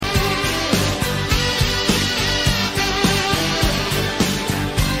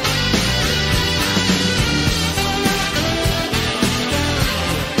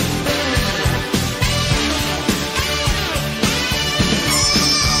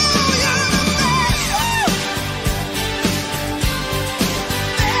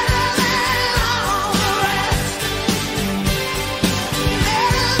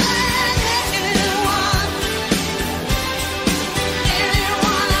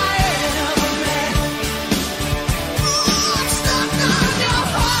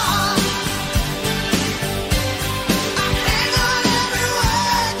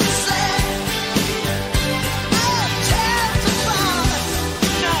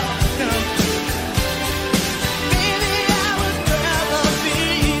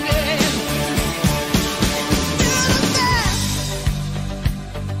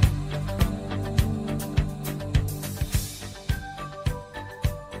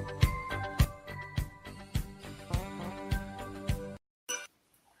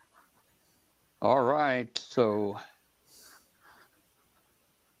All right, so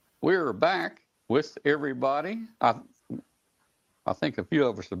we're back with everybody. I think a few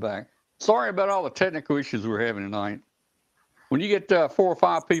of us are back. Sorry about all the technical issues we're having tonight. When you get 4 or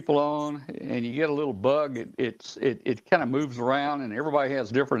 5 people on and you get a little bug, it kind of moves around and everybody has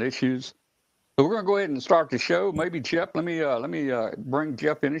different issues. So we're going to go ahead and start the show. Maybe Jeff, let me bring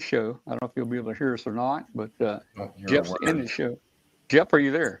Jeff in the show. I don't know if you'll be able to hear us or not, but Jeff's in the show. Jeff, are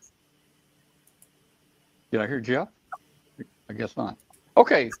you there? Did I hear Jeff? I guess not.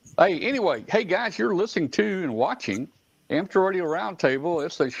 Okay. Hey, anyway, hey guys, you're listening to and watching Amateur Radio Roundtable.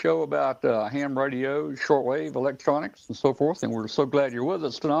 It's a show about ham radio, shortwave, electronics, and so forth. And we're so glad you're with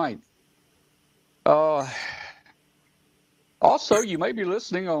us tonight. Also, you may be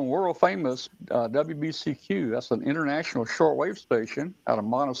listening on world famous WBCQ. That's an international shortwave station out of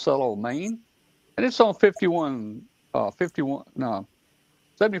Monticello, Maine, and it's on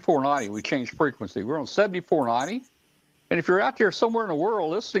 7490. We changed frequency. We're on 7490. And if you're out there somewhere in the world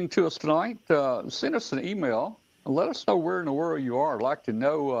listening to us tonight, send us an email and let us know where in the world you are. I'd like to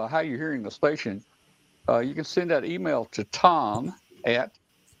know how you're hearing the station. You can send that email to Tom at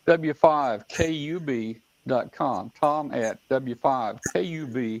W5KUB.com. Tom at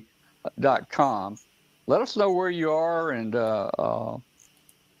W5KUB.com. Let us know where you are, and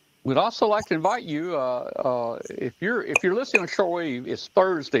we'd also like to invite you. If you're listening on shortwave, it's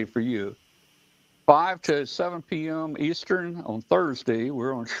Thursday for you. 5 to 7 p.m. Eastern on Thursday,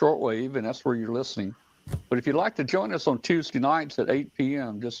 we're on shortwave, and that's where you're listening. But if you'd like to join us on Tuesday nights at 8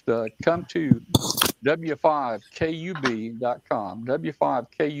 p.m., just come to W5KUB.com,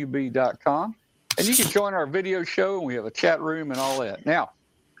 W5KUB.com, and you can join our video show, and we have a chat room and all that. Now,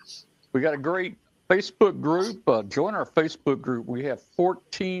 we got a great Facebook group. Join our Facebook group. We have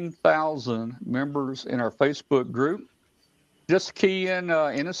 14,000 members in our Facebook group. Just key in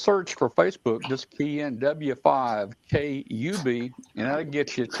a search for Facebook, just key in W5KUB, and that'll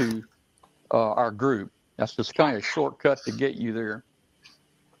get you to our group. That's just kind of a shortcut to get you there.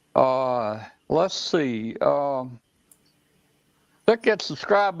 Let's see. Click that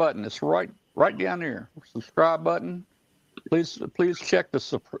subscribe button. It's right down there. Subscribe button. Please check the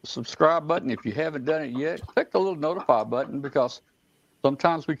subscribe button if you haven't done it yet. Click the little notify button, because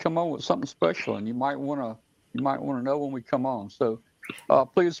sometimes we come on with something special, and you might want to know when we come on. So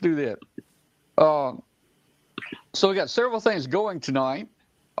please do that. So we got several things going tonight.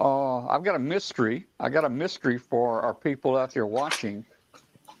 I've got a mystery. I got a mystery for our people out there watching.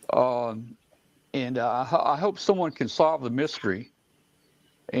 And I hope someone can solve the mystery.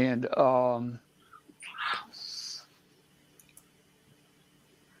 And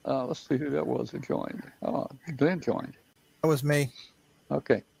let's see who that was that joined. Glenn joined. That was me.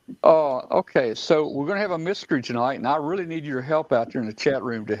 Okay. Okay, so we're going to have a mystery tonight, and I really need your help out there in the chat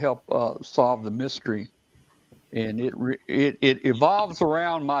room to help solve the mystery. And it evolves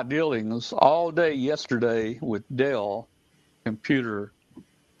around my dealings all day yesterday with Dell Computer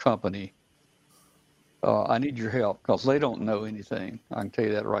Company. I need your help because they don't know anything. I can tell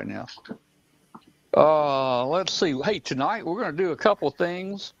you that right now. Let's see. Hey, tonight we're going to do a couple of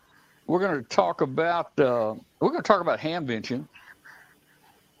things. We're going to talk about Hamvention.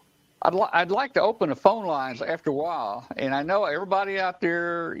 I'd like to open the phone lines after a while, and I know everybody out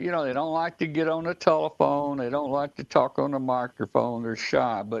there, they don't like to get on the telephone, they don't like to talk on the microphone, they're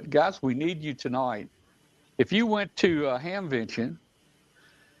shy. But guys, we need you tonight. If you went to Hamvention,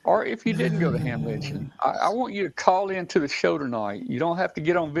 or if you didn't go to Hamvention, I want you to call into the show tonight. You don't have to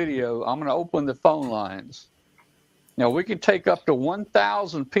get on video. I'm going to open the phone lines. Now, we can take up to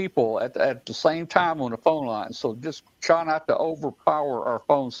 1,000 people at the same time on the phone line, so just try not to overpower our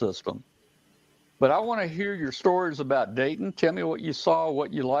phone system. But I want to hear your stories about Dayton. Tell me what you saw,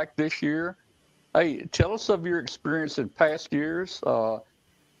 what you liked this year. Hey, tell us of your experience in past years.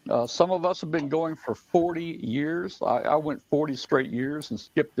 Some of us have been going for 40 years. I went 40 straight years and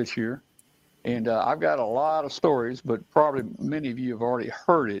skipped this year. And I've got a lot of stories, but probably many of you have already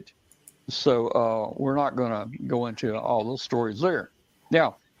heard it. So we're not going to go into all those stories there.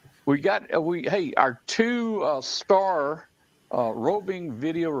 Now, our 2 star roving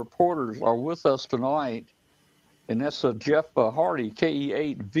video reporters are with us tonight, and that's Jeff Hardy,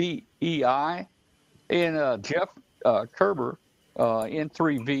 KE8VEI, and Jeff Kerber,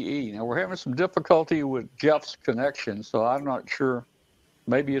 N3VE. Now, we're having some difficulty with Jeff's connection, so I'm not sure.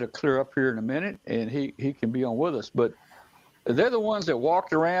 Maybe it'll clear up here in a minute, and he can be on with us. But they're the ones that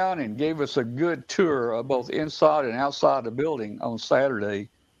walked around and gave us a good tour of both inside and outside the building on Saturday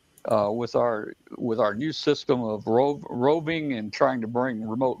with our new system of roving and trying to bring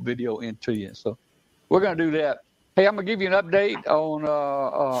remote video into you. So we're going to do that. Hey, I'm gonna give you an update on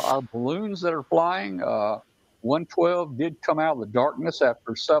our balloons that are flying. 112 did come out of the darkness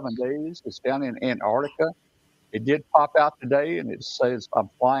after 7 days. It's down in Antarctica. It did pop out today, and it says I'm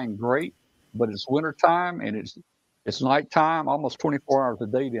flying great, but it's wintertime and it's nighttime, almost 24 hours a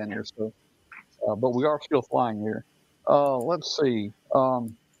day down here. So, but we are still flying here. Let's see.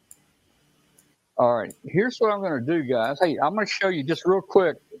 All right, here's what I'm going to do, guys. Hey, I'm going to show you just real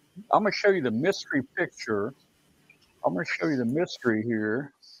quick. I'm going to show you the mystery picture. I'm going to show you the mystery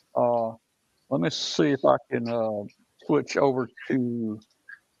here. Let me see if I can switch over to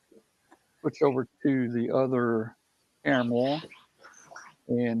the other camera.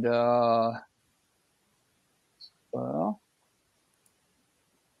 And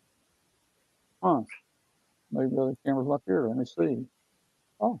maybe the other camera's not there. Let me see.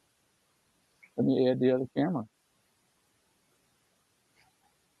 Oh, let me add the other camera.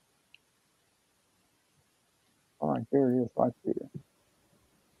 All right, there it is right there.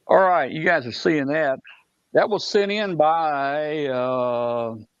 All right, you guys are seeing that. That was sent in by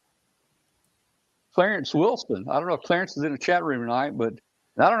Clarence Wilson. I don't know if Clarence is in the chat room tonight, but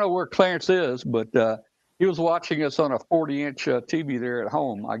I don't know where Clarence is, but he was watching us on a 40-inch TV there at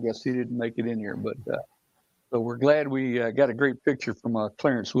home. I guess he didn't make it in here, but so we're glad we got a great picture from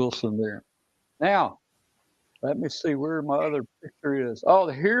Clarence Wilson there. Now, let me see where my other picture is. Oh,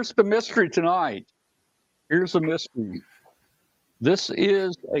 here's the mystery tonight. Here's the mystery. This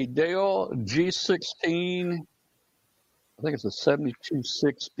is a Dell G16. I think it's a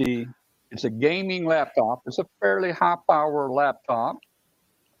 7260. It's a gaming laptop. It's a fairly high-power laptop.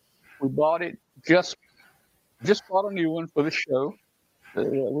 We bought it, just bought a new one for the show. We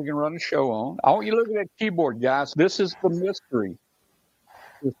can run the show on. I want you to look at that keyboard, guys. This is the mystery.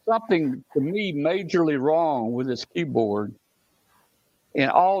 There's something, to me, majorly wrong with this keyboard. And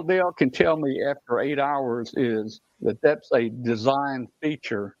all Dell can tell me after 8 hours is that that's a design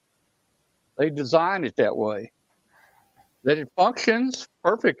feature. They designed it that way, that it functions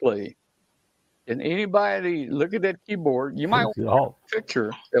perfectly. And anybody look at that keyboard, you might want to take a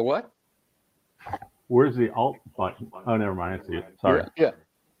picture. What? Where's the Alt button? Oh, never mind. I see it. Sorry. Yeah.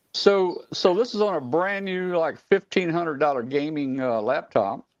 So this is on a brand new, like $1,500 gaming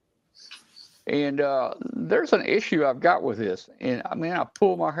laptop. And there's an issue I've got with this. And I mean, I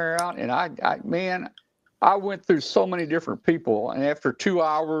pull my hair out, and I went through so many different people. And after 2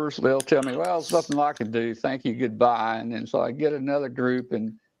 hours, they'll tell me, well, there's nothing I can do. Thank you. Goodbye. And then so I get another group,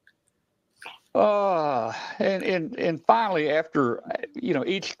 and finally, after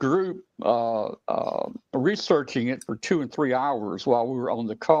each group researching it for 2 and 3 hours while we were on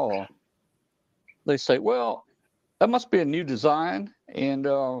the call, they say, well, that must be a new design, and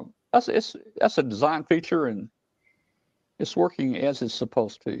that's a design feature, and it's working as it's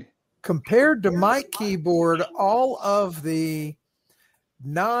supposed to. Compared to my keyboard, all of the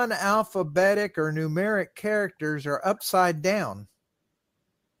non-alphabetic or numeric characters are upside down,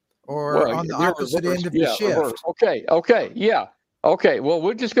 or on the opposite end of the shift. Okay, yeah. Okay, well,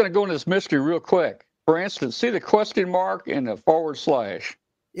 we're just going to go into this mystery real quick. For instance, see the question mark and the /.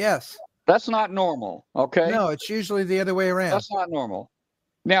 Yes. That's not normal, okay? No, it's usually the other way around. That's not normal.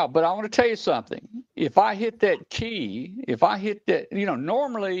 Now, but I want to tell you something. If I hit that key,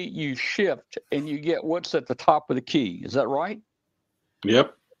 normally you shift and you get what's at the top of the key. Is that right?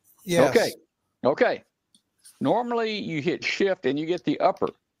 Yep. Yes. Okay. Normally you hit shift and you get the upper.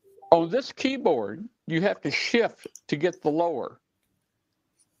 On this keyboard, you have to shift to get the lower.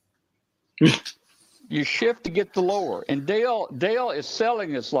 You shift to get the lower. And Dell is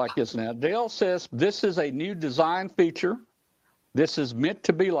selling us like this now. Dell says this is a new design feature. This is meant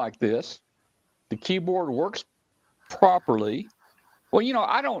to be like this. The keyboard works properly. Well,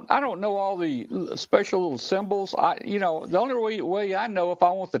 I don't know all the special little symbols. The only way I know if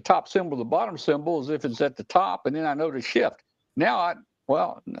I want the top symbol, the bottom symbol, is if it's at the top, and then I know to shift. Now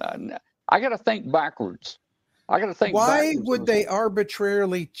I got to think backwards. Why would they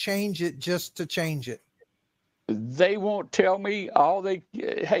arbitrarily change it just to change it? They won't tell me.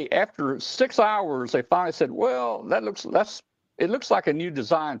 Hey, after 6 hours, they finally said, well, it looks like a new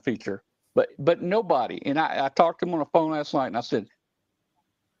design feature, but nobody. And I talked to them on the phone last night, and I said,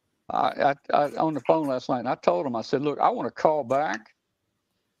 I told them, I said, look, I want to call back,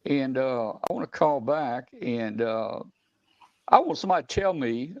 and I want somebody to tell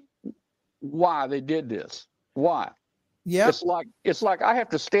me why they did this. Why? Yeah. It's like I have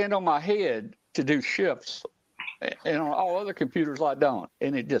to stand on my head to do shifts, and on all other computers I don't,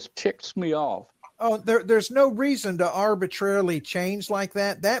 and it just ticks me off. Oh, there's no reason to arbitrarily change like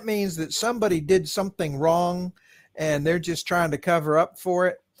that. That means that somebody did something wrong, and they're just trying to cover up for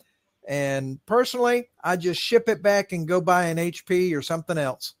it. And personally, I just ship it back and go buy an HP or something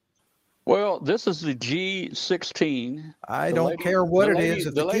else. Well, this is the G16. I don't care what it is.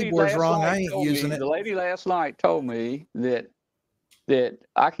 If the keyboard's wrong, I ain't using it. The lady last night told me that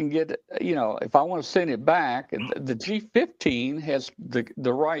I can get, if I want to send it back, the G15 has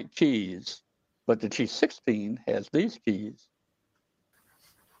the right keys, but the G16 has these keys.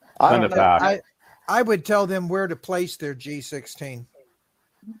 Send it back. I would tell them where to place their G16.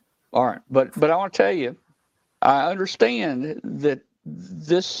 All right, but I want to tell you, I understand that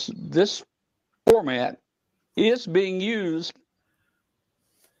this format is being used.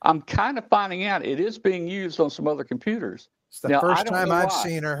 I'm kind of finding out it is being used on some other computers. It's the first time I've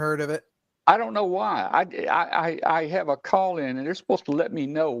seen or heard of it. I don't know why. I have a call in, and they're supposed to let me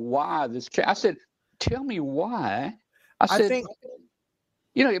know why this. I said, "Tell me why." I think,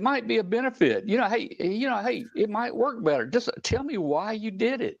 it might be a benefit. Hey, it might work better. Just tell me why you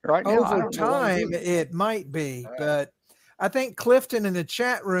did it right now. Over time, it might be, but I think Clifton in the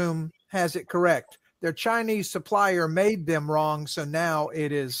chat room has it correct. Their Chinese supplier made them wrong, so now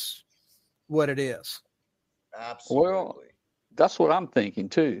it is what it is. Absolutely. Well, that's what I'm thinking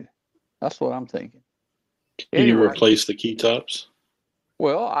too. Can you replace the keytops?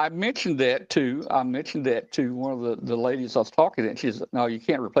 Well, I mentioned that to one of the ladies I was talking to. And she said, "No, you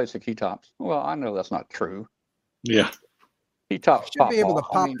can't replace the keytops." Well, I know that's not true. Yeah. Keytops should be able to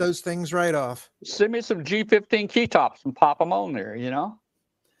pop those things right off. Send me some G15 keytops and pop them on there.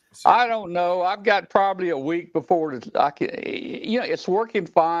 I don't know. I've got probably a week before I can. It's working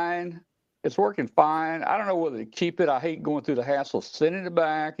fine. It's working fine. I don't know whether to keep it. I hate going through the hassle of sending it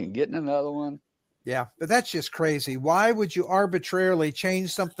back and getting another one. Yeah, but that's just crazy. Why would you arbitrarily change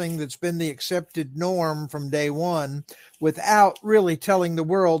something that's been the accepted norm from day one without really telling the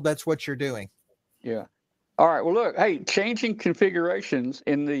world that's what you're doing? Yeah. All right. Well, look, hey, changing configurations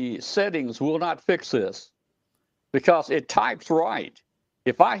in the settings will not fix this because it types right.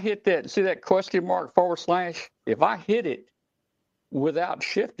 If I hit that, see that question mark /, if I hit it without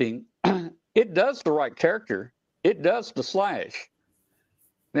shifting, it does the right character. It does the /.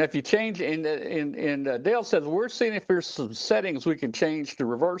 Now, if you change, and Dale says, we're seeing if there's some settings we can change to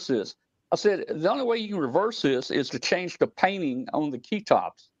reverse this. I said, the only way you can reverse this is to change the painting on the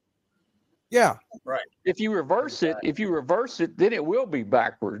keytops. Yeah. Right. If you reverse it, then it will be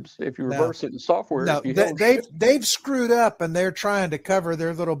backwards. If you reverse it in software. No, they've screwed up and they're trying to cover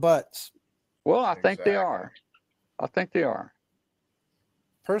their little butts. Well, I think they are.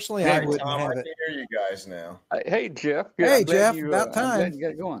 Personally, I wouldn't have it. I can hear you guys now. Hey, Jeff. Hey, Jeff, about time.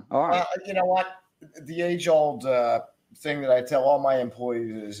 Get going. All right. You know what? The age-old thing that I tell all my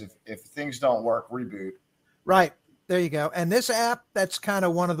employees is if things don't work, reboot. Right. There you go. And this app, that's kind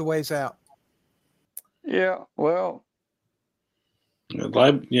of one of the ways out. Yeah. Well.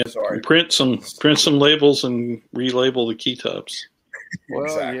 Sorry. Print some labels and relabel the keytops. Well,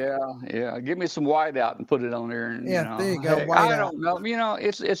 exactly. Yeah. Give me some whiteout and put it on there. And, there you go. Hey, I don't know.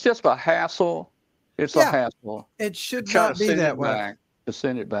 It's just a hassle. It's a hassle. It should not be that way. To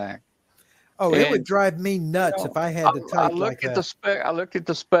send it back. Oh, it would drive me nuts if I had to type like that. I looked at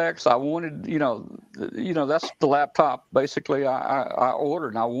the specs. I wanted, that's the laptop basically I ordered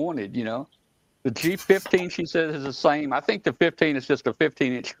and I wanted, The G15, she says, is the same. I think the 15 is just a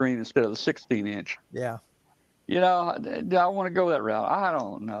 15-inch screen instead of the 16-inch. Yeah. Do I want to go that route? I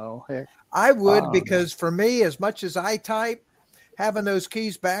don't know. Heck, I would because for me, as much as I type, having those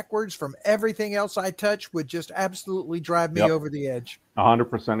keys backwards from everything else I touch would just absolutely drive me over the edge.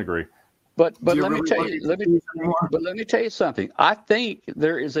 100% agree. But let me tell you something. I think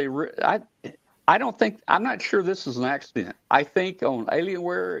there is I'm not sure this is an accident. I think on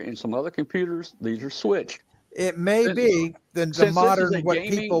Alienware and some other computers, these are switched. It may be the modern what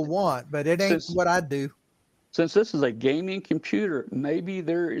people want, but it ain't what I do. Since this is a gaming computer, maybe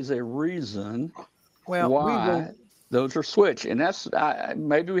there is a reason why those are switched. And that's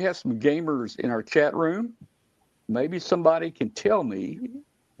maybe we have some gamers in our chat room. Maybe somebody can tell me,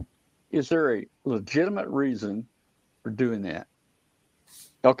 is there a legitimate reason for doing that?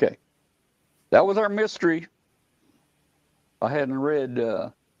 Okay. That was our mystery. I hadn't read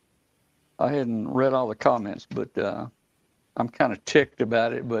all the comments, but I'm kind of ticked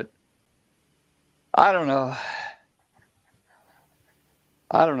about it, but I don't know.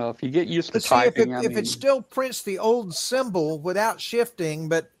 If you get used to typing. If it still prints the old symbol without shifting,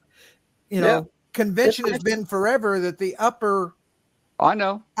 but convention has been forever that the upper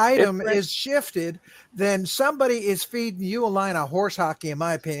item is shifted, then somebody is feeding you a line of horse hockey, in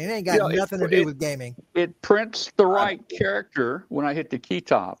my opinion. It ain't got nothing to do with gaming. It prints the right character when I hit the key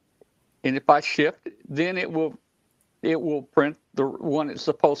top. And if I shift, then it will it will print the one it's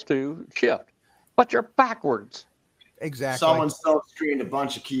supposed to shift. But you're backwards. Exactly. Someone self-screened a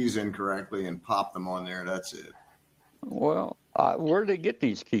bunch of keys incorrectly and popped them on there. That's it. Well, where do they get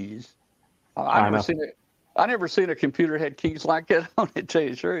these keys? I never seen a computer had keys like that on it, to tell you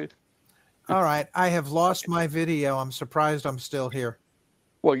the truth. All right. I have lost my video. I'm surprised I'm still here.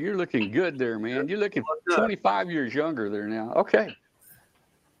 Well, you're looking good there, man. You're looking 25 years younger there now. Okay.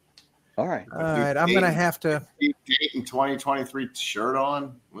 All right. All right. I'm going to have to. Dating 2023 shirt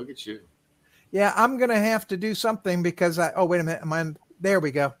on. Look at you. Yeah, I'm going to have to do something because oh, wait a minute. There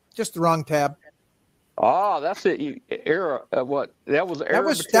we go. Just the wrong tab. Oh, that's it. Error. What? That was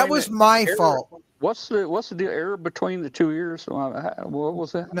error. That was my fault. What's the error between the two ears? What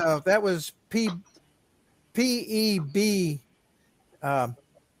was that? No, that was PEB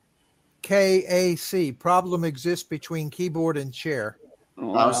KAC. Problem exists between keyboard and chair.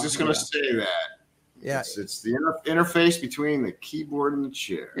 Oh, I was just going to say that. Yeah, it's the interface between the keyboard and the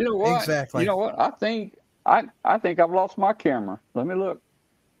chair. You know what? Exactly. You know what? I think I've lost my camera. Let me look.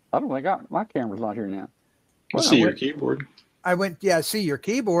 I don't think my camera's not here now. I see your keyboard. I see your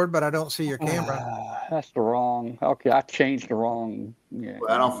keyboard, but I don't see your camera. That's the wrong. Okay, I changed the wrong. Yeah. Well,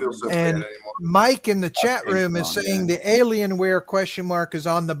 I don't feel so bad anymore. Mike in the chat room is saying the Alienware question mark is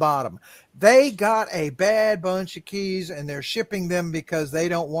on the bottom. They got a bad bunch of keys and they're shipping them because they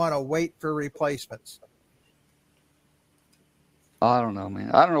don't want to wait for replacements. I don't know,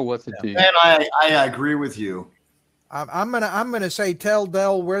 man. I don't know what to do. And I agree with you. I'm gonna say tell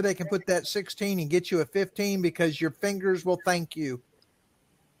Dell where they can put that 16 and get you a 15 because your fingers will thank you.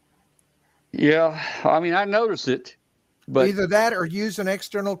 Yeah, I mean I noticed it, but either that or use an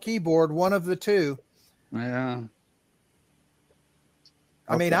external keyboard, one of the two. Yeah.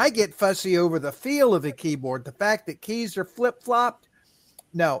 I mean, I get fussy over the feel of the keyboard. The fact that keys are flip-flopped,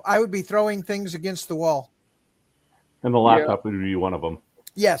 no, I would be throwing things against the wall. And the laptop would be one of them.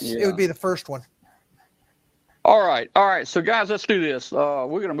 Yes, it would be the first one. All right. So guys, let's do this. We're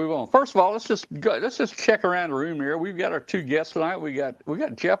going to move on. First of all, let's just check around the room here. We've got our two guests tonight. We got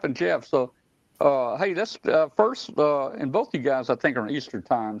Jeff and Jeff. So, hey, let's first, and both you guys I think are on Eastern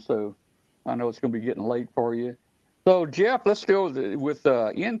time, so I know it's going to be getting late for you. So, Jeff, let's go with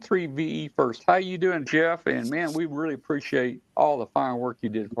N3VE first. How you doing, Jeff? And man, we really appreciate all the fine work you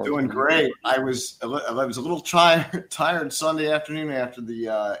did for us. Doing great. I was a little tired Sunday afternoon after the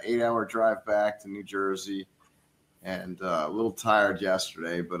 8-hour drive back to New Jersey. And a little tired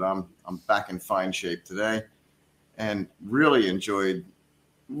yesterday, but I'm back in fine shape today, and really enjoyed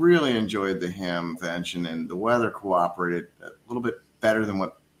the Hamvention, and the weather cooperated a little bit better than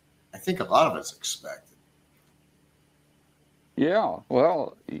what I think a lot of us expected. Yeah,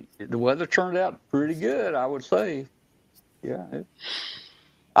 well, the weather turned out pretty good, I would say. Yeah,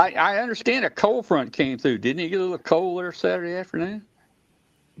 I understand a cold front came through. Didn't you get a little cold there Saturday afternoon?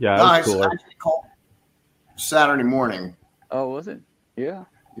 Yeah, it was cool. Saturday morning. Oh, was it? Yeah.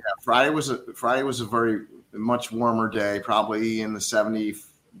 Yeah. Friday was a very much warmer day, probably in the 70,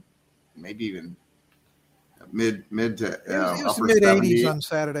 maybe even mid to it was upper mid 80s 70s on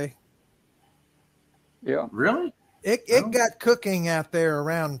Saturday. Yeah. Really? It got cooking out there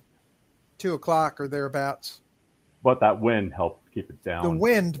around 2:00 or thereabouts. But that wind helped keep it down. The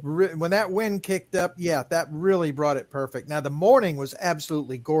wind, when that wind kicked up, that really brought it perfect. Now the morning was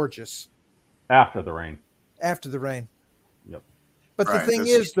absolutely gorgeous. After the rain. Yep. But the thing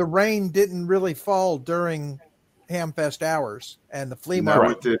is, the rain didn't really fall during Hamfest hours, and the flea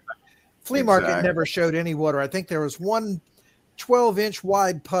market never showed any water. I think there was one 12-inch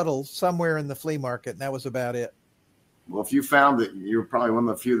wide puddle somewhere in the flea market, and that was about it. Well, if you found it, you were probably one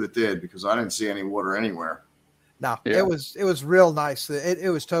of the few that did, because I didn't see any water anywhere. No, it was real nice. It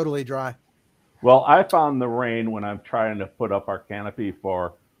was totally dry. Well, I found the rain when I'm trying to put up our canopy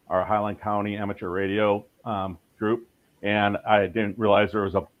for our Highland County Amateur Radio group, and I didn't realize there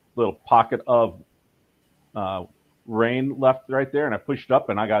was a little pocket of rain left right there, and I pushed it up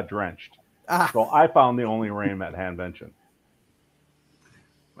and I got drenched. So I found the only rain at Hamvention.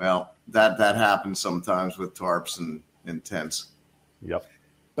 Well, that happens sometimes with tarps and tents. Yep.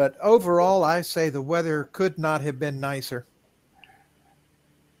 But overall, I say the weather could not have been nicer.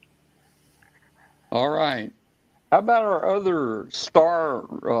 All right. How about our other star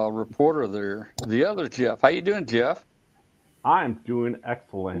reporter there, the other Jeff? How you doing, Jeff? I'm doing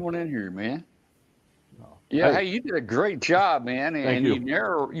excellent. Come on in here, man. Yeah, hey, you did a great job, man, and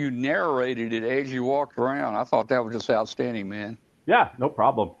you narrated it as you walked around. I thought that was just outstanding, man. Yeah, no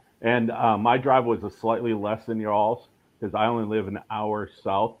problem. And my drive was slightly less than y'all's because I only live an hour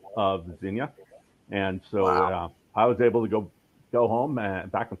south of Xenia, and so I was able to go home and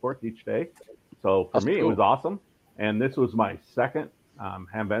back and forth each day. So for me, it was awesome. and this was my second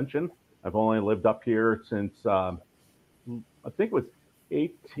Hamvention. I've only lived up here since I think it was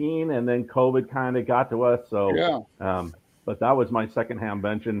 18, and then COVID kind of got to us. So, yeah. But that was my second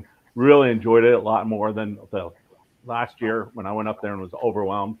Hamvention. Really enjoyed it a lot more than the last year when I went up there and was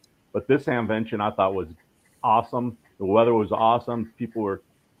overwhelmed. But this Hamvention I thought was awesome. The weather was awesome. People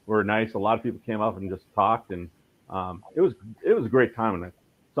were nice. A lot of people came up and just talked, and it was a great time. And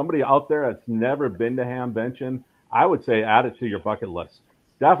somebody out there that's never been to Hamvention, I would say add it to your bucket list.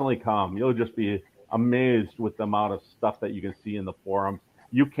 Definitely come. You'll just be amazed with the amount of stuff that you can see in the forums.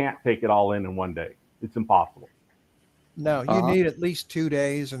 You can't take it all in one day. It's impossible. No, you need at least 2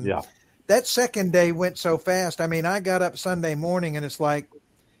 days. And that second day went so fast. I mean, I got up Sunday morning and it's like,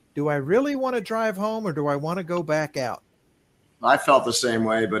 do I really want to drive home or do I want to go back out? I felt the same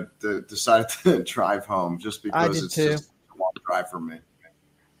way, but decided to drive home just because it's too. Just a long drive for me.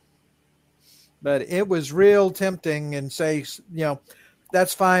 But it was real tempting and say,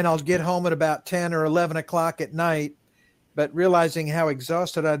 that's fine. I'll get home at about 10 or 11 o'clock at night. But realizing how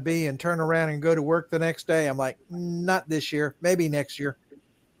exhausted I'd be and turn around and go to work the next day, I'm like, not this year, maybe next year.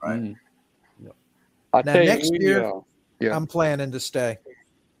 Right. Mm-hmm. Now, next year, I'm planning to stay.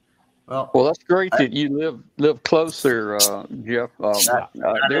 Well, that's great that you live close there, Jeff.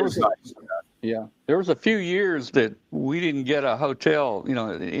 There was a few years that we didn't get a hotel,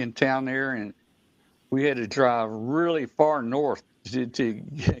 in town there, and we had to drive really far north to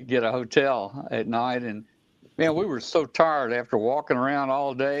get a hotel at night. And man, we were so tired after walking around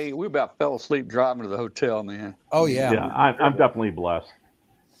all day. We about fell asleep driving to the hotel, man. Oh yeah. Yeah, I'm definitely blessed.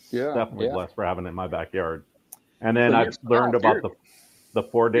 Yeah, definitely blessed for having it in my backyard. And then I've learned about the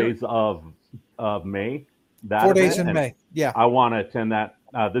 4 days of May. 4 days in May. Yeah. I want to attend that.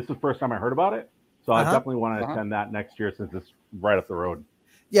 This is the first time I heard about it. So I definitely want to attend that next year since it's right up the road.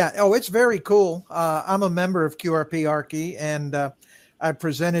 Yeah. Oh, it's very cool. I'm a member of QRP Archie, and I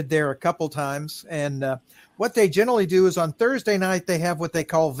presented there a couple times. And what they generally do is on Thursday night, they have what they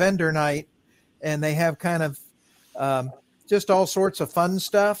call vendor night, and they have kind of just all sorts of fun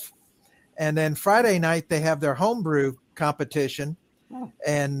stuff. And then Friday night, they have their homebrew competition,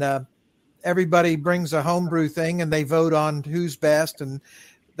 and everybody brings a homebrew thing, and they vote on who's best. And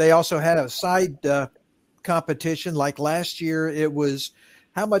they also had a side competition. Like last year, it was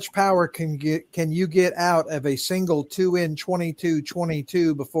how much power can you get out of a single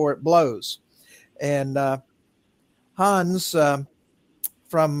 2N2222 before it blows? And Hans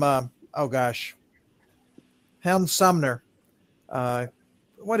from Hans Sumner.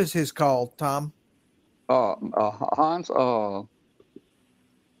 What is his called, Tom? Hans.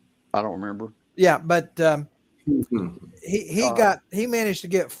 I don't remember. Yeah, but he managed to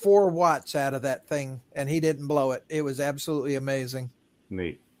get 4 watts out of that thing, and he didn't blow it. It was absolutely amazing.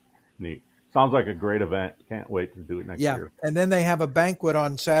 Neat. Sounds like a great event. Can't wait to do it next year. And then they have a banquet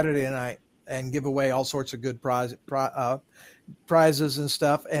on Saturday night and give away all sorts of good prizes and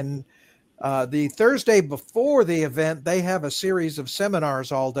stuff. And the Thursday before the event, they have a series of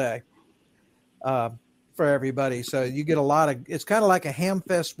seminars all day for everybody. So you get it's kind of like a ham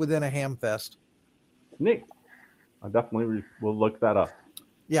fest within a ham fest. Neat. I definitely will look that up.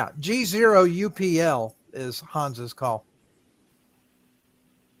 Yeah. G0UPL is Hans's call.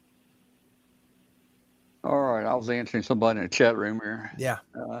 All right. I was answering somebody in the chat room here. Yeah.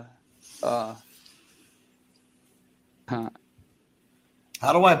 How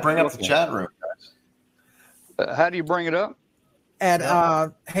do I bring up the chat room, guys? How do you bring it up? At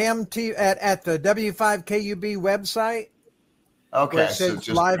at the W5KUB website. Okay. Where it says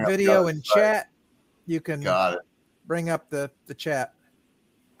so live video and chat. You can bring up the chat.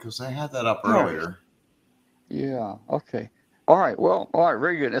 Because I had that up earlier. Yeah. Okay. All right. Well, all right.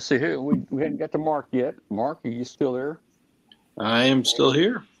 Very good. Let's see here. We hadn't got to Mark yet. Mark, are you still there? I am still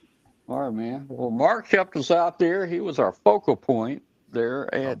here. All right, man. Well, Mark helped us out there. He was our focal point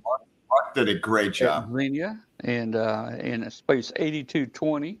there at Mark did a great job. Xenia and in space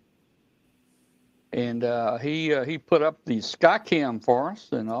 8220. And he put up the Skycam for us,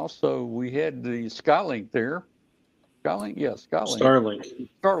 and also we had the Skylink there. Skylink, yeah, Skylink.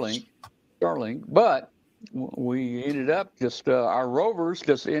 Starlink. But we ended up our rovers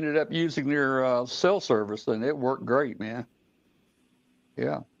just ended up using their cell service, and it worked great, man.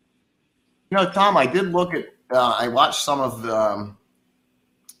 Yeah. Tom, I did look at. I watched some of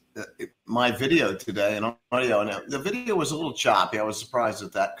my video today and audio, and the video was a little choppy. I was surprised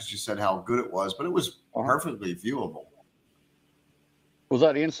at that because you said how good it was, but it was perfectly viewable. Was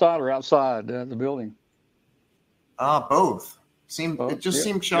that inside or outside the building? Both. It just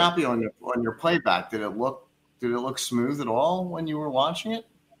seemed choppy on your playback. Did it look smooth at all when you were watching it?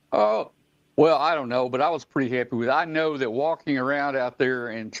 Oh, Well, I don't know, but I was pretty happy with it. I know that walking around out there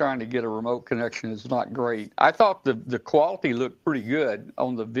and trying to get a remote connection is not great. I thought the quality looked pretty good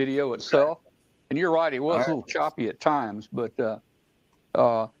on the video itself. And you're right, it was a little choppy at times, but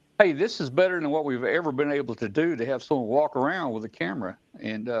hey, this is better than what we've ever been able to do, to have someone walk around with a camera.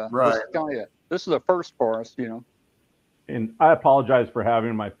 And this is a first for us, you know. And I apologize for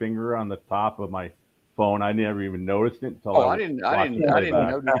having my finger on the top of my phone. I never even noticed it until I didn't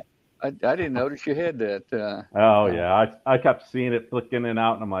notice you had that. I kept seeing it flick in and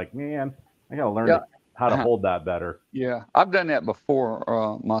out, and I'm like, man, I gotta learn how to hold that better. Yeah, I've done that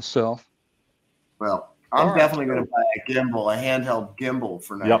before myself. Well, I'm definitely going to buy a handheld gimbal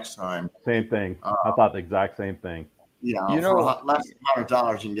for next time. Same thing. I thought the exact same thing. Yeah, for less than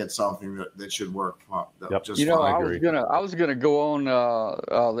 $100, you can get something that should work. I was gonna go on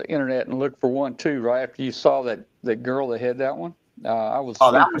the internet and look for one too. Right after you saw that girl that had that one,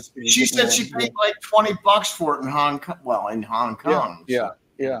 she said she paid like $20 for it in Hong Kong. Well, in Hong Kong. Yeah.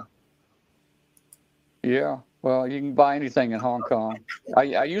 Well, you can buy anything in Hong Kong.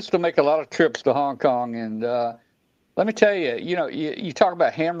 I used to make a lot of trips to Hong Kong, and let me tell you, you talk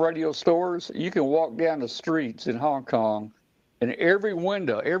about ham radio stores. You can walk down the streets in Hong Kong, and every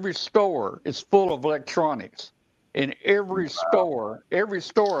window, every store is full of electronics. And every store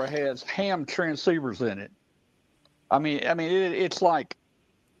has ham transceivers in it. I mean, it's like,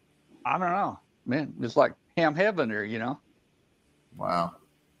 I don't know, man. It's like ham heaven there, you know. Wow.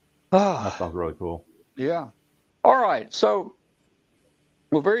 That sounds really cool. Yeah. All right. So,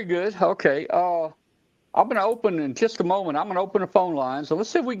 well, very good. Okay. I'm going to open in just a moment. I'm going to open the phone lines. So let's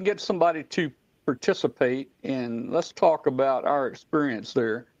see if we can get somebody to participate, and let's talk about our experience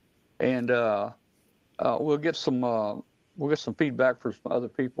there. And we'll get some feedback from some other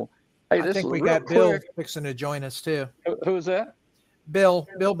people. Hey, I think we got Bill fixing to join us too. Who is that? Bill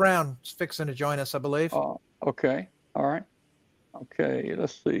Brown is fixing to join us, I believe. Okay. All right. Okay.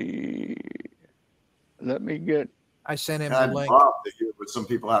 Let's see. I sent him the link. Bob to hear what some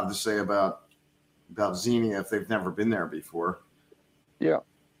people have to say about Xenia if they've never been there before. Yeah.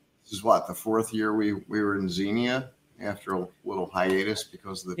 This is what, the fourth year we were in Xenia after a little hiatus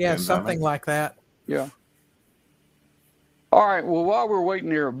because of the pandemic? Something like that. Yeah. All right. Well, while we're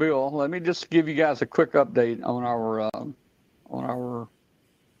waiting here, Bill, let me just give you guys a quick update on our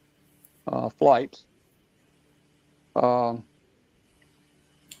flights. For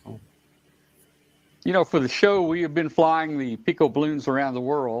the show, we have been flying the Pico balloons around the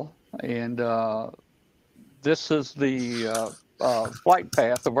world, and this is the flight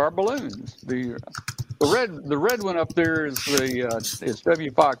path of our balloons. The red one up there is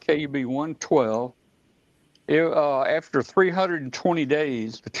W5 KUB 112. After 320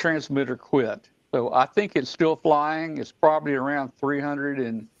 days, the transmitter quit. So I think it's still flying. It's probably around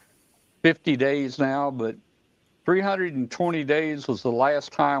 350 days now, but 320 days was the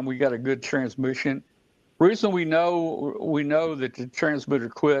last time we got a good transmission. Reason we know that the transmitter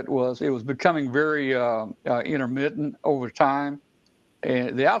quit was it was becoming very intermittent over time,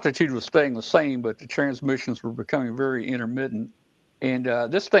 and the altitude was staying the same, but the transmissions were becoming very intermittent. And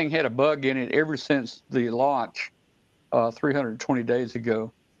this thing had a bug in it ever since the launch 320 days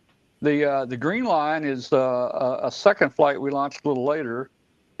ago. The green line is a second flight we launched a little later,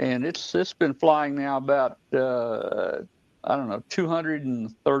 and it's been flying now about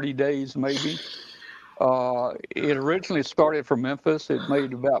 230 days maybe. It originally started from Memphis. It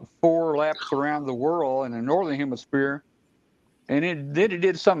made about 4 laps around the world in the northern hemisphere, and it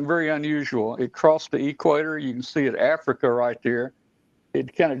did something very unusual. It crossed the equator. You can see it, Africa right there.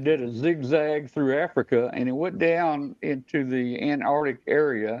 It kind of did a zigzag through Africa, and it went down into the Antarctic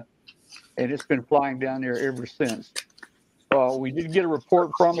area, and it's been flying down there ever since. We did get a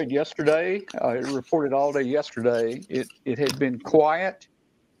report from it yesterday. It reported all day yesterday. It had been quiet.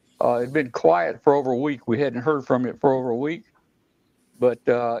 It'd been quiet for over a week. We hadn't heard from it for over a week, but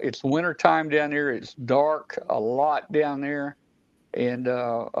it's winter time down there. It's dark a lot down there, and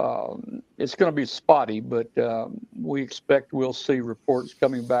it's going to be spotty, but we expect we'll see reports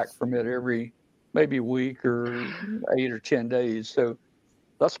coming back from it every maybe week or 8 or 10 days. So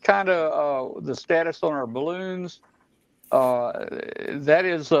that's kind of the status on our balloons.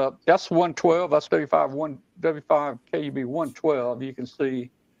 That's 112. That's W5 KUB 112. You can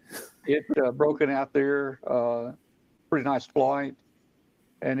see it broken out there. Pretty nice flight.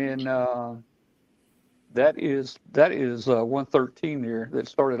 And then that is 113 there that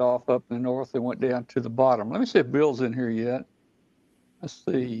started off up in the north and went down to the bottom. Let me see if Bill's in here yet. Let's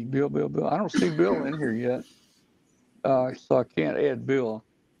see, Bill. I don't see Bill in here yet, so I can't add Bill.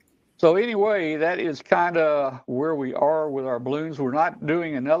 So anyway, that is kind of where we are with our balloons. We're not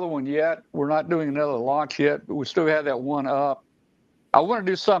doing another one yet. We're not doing another launch yet, but we still have that one up. I want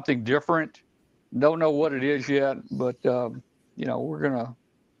to do something different. Don't know what it is yet, but we're gonna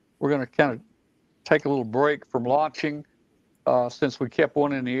kind of take a little break from launching since we kept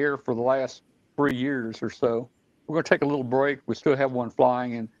one in the air for the last 3 years or so. We're going to take a little break. We still have one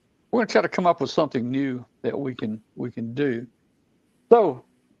flying, and we're going to try to come up with something new that we can do. So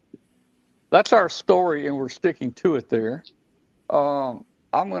that's our story, and we're sticking to it there. I'm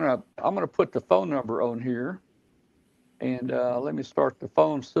gonna put the phone number on here, and let me start the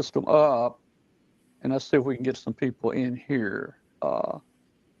phone system up, and let's see if we can get some people in here. All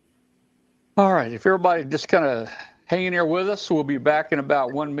right, if everybody just kind of hang in there with us, we'll be back in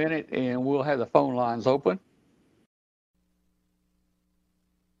about 1 minute, and we'll have the phone lines open.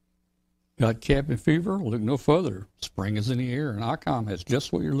 Got cabin fever? Look no further. Spring is in the air, and ICOM has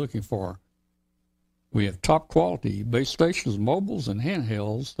just what you're looking for. We have top quality base stations, mobiles, and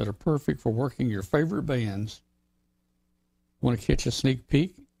handhelds that are perfect for working your favorite bands. Want to catch a sneak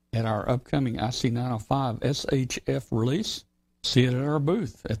peek at our upcoming IC905 SHF release? See it at our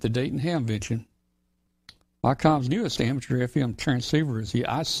booth at the Dayton Hamvention. ICOM's newest amateur FM transceiver is the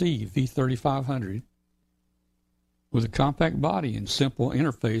IC V3500. With a compact body and simple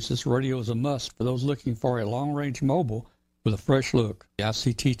interface, this radio is a must for those looking for a long-range mobile with a fresh look. The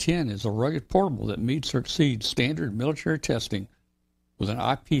ICT-10 is a rugged portable that meets or exceeds standard military testing. With an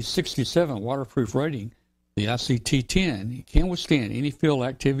IP67 waterproof rating, the ICT-10 can withstand any field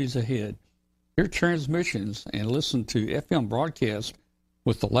activities ahead. Hear transmissions and listen to FM broadcasts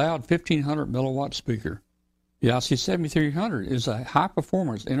with the loud 1500 milliwatt speaker. The IC7300 is a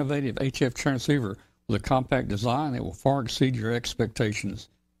high-performance, innovative HF transceiver with a compact design that will far exceed your expectations.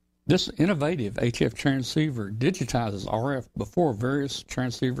 This innovative HF transceiver digitizes RF before various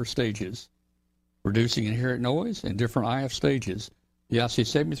transceiver stages, reducing inherent noise in different IF stages. The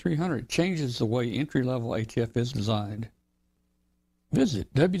IC7300 changes the way entry-level HF is designed.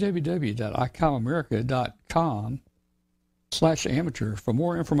 Visit www.icomamerica.com/amateur for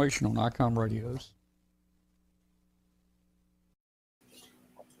more information on ICOM radios.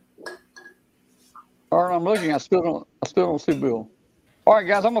 All right, I'm looking. I still don't see Bill. All right,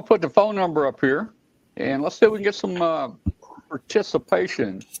 guys, I'm gonna put the phone number up here, and let's see if we can get some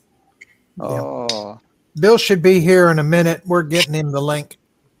participation. Yeah. Bill should be here in a minute. We're getting him the link.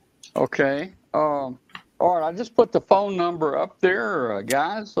 Okay. All right, I just put the phone number up there,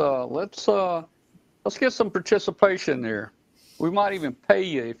 guys. Let's get some participation there. We might even pay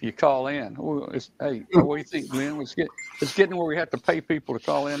you if you call in. Hey, what do you think, Glenn? It's getting where we have to pay people to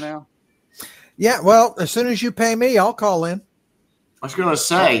call in now. Yeah, well, as soon as you pay me, I'll call in. I was going to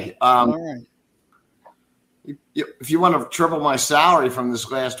say, all right. If you want to triple my salary from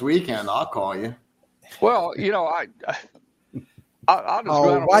this last weekend, I'll call you. Well, I'll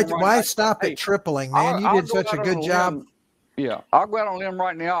just why stop at tripling, man? You did such a good job. Yeah, I'll go out on a limb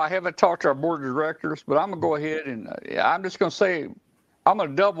right now. I haven't talked to our board of directors, but I'm going to go ahead and I'm just going to say I'm going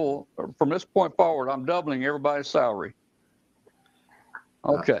to double from this point forward. I'm doubling everybody's salary.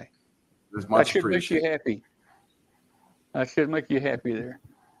 Okay. That should make you happy. That should make you happy there.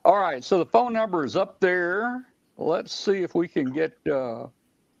 All right, so the phone number is up there. Let's see if we can get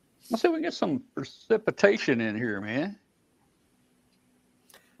some precipitation in here, man.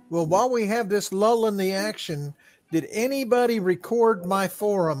 Well, while we have this lull in the action, did anybody record my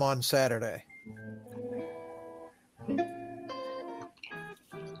forum on Saturday?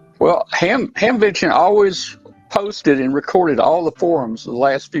 Well, Hamvention always posted and recorded all the forums the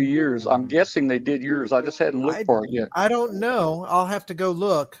last few years. I'm guessing they did yours. I just hadn't looked for it yet. I don't know. I'll have to go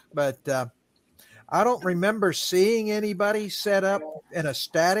look, but I don't remember seeing anybody set up in a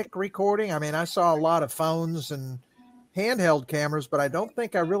static recording. I mean, I saw a lot of phones and handheld cameras, but I don't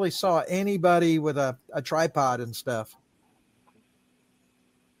think I really saw anybody with a tripod and stuff.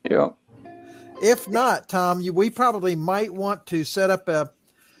 Yeah. If not, Tom, we probably might want to set up a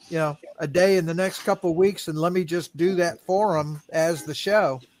day in the next couple of weeks, and let me just do that forum as the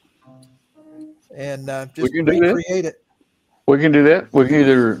show, and just recreate it. We can do that. We can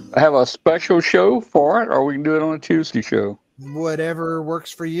either have a special show for it, or we can do it on a Tuesday show. Whatever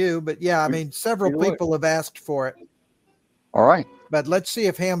works for you. But yeah, I mean, several people have asked for it. All right. But let's see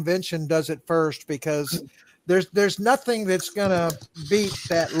if Hamvention does it first, because there's nothing that's going to beat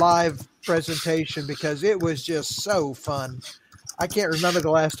that live presentation, because it was just so fun. I can't remember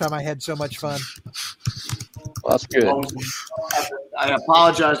the last time I had so much fun. Well, that's good. I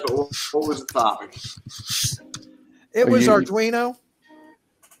apologize, but what was the topic? It was Arduino.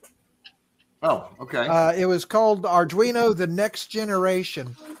 Oh, okay. It was called Arduino: The Next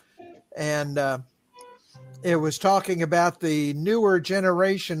Generation. and it was talking about the newer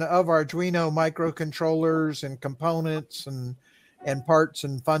generation of Arduino microcontrollers and components and parts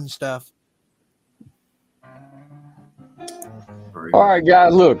and fun stuff. All right,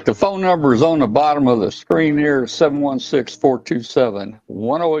 guys, look, the phone number is on the bottom of the screen here,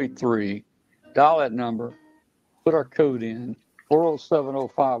 716-427-1083. Dial that number, put our code in,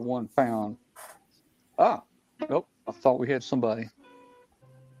 407051#. Ah, nope, I thought we had somebody.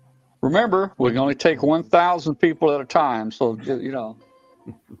 Remember, we can only take 1,000 people at a time, so,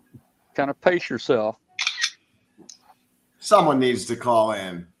 kind of pace yourself. Someone needs to call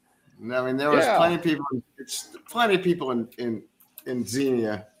in. I mean, there was plenty of people in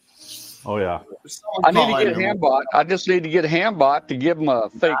Xenia. Oh yeah. I need to get Hambot. I just need to get Hambot to give them a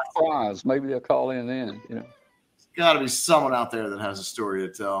fake prize. Maybe they'll call in then. There's got to be someone out there that has a story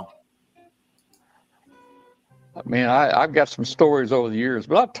to tell. I mean, I've got some stories over the years,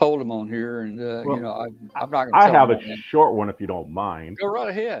 but I've told them on here, and I'm not going to. I have a short one if you don't mind. Go right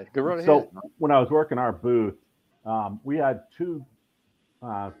ahead. So when I was working our booth, we had two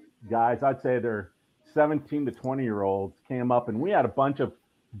guys. I'd say they're 17 to 20-year-olds came up, and we had a bunch of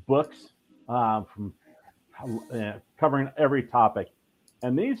books from covering every topic.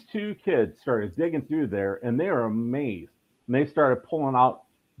 And these two kids started digging through there, and they were amazed. And they started pulling out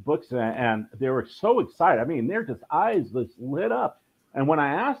books, and they were so excited. I mean, their just eyes just lit up. And when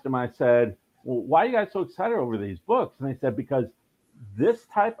I asked them, I said, well, why are you guys so excited over these books? And they said, because this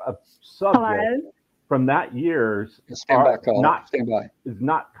type of subject from that year's is not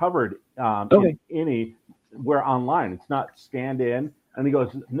covered in anywhere online. It's not scanned in. And he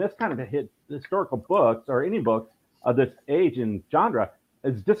goes, and this kind of historical books or any books of this age and genre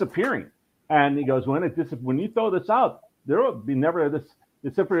is disappearing. And he goes, when you throw this out, there will be never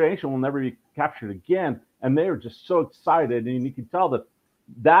this information will never be captured again. And they were just so excited, and you can tell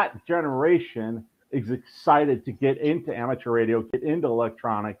that generation is excited to get into amateur radio, get into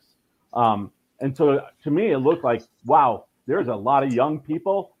electronics. And so to me, it looked like, wow, there's a lot of young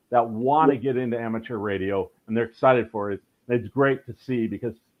people that want to get into amateur radio, and they're excited for it. And it's great to see,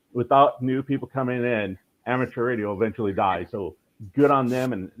 because without new people coming in, amateur radio eventually dies. So good on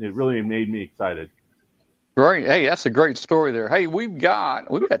them, and it really made me excited. Great. Hey, that's a great story there. Hey, we've got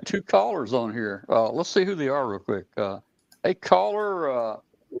two callers on here. Let's see who they are real quick. Hey, caller,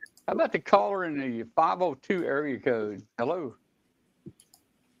 how about the caller in the 502 area code? Hello.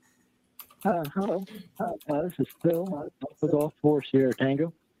 Hello. This is Phil with Golf Force here,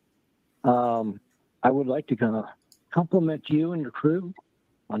 Tango. I would like to kind of compliment you and your crew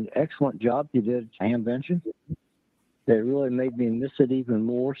on the excellent job you did at Hamvention. They really made me miss it even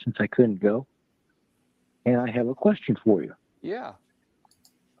more since I couldn't go. And I have a question for you. Yeah.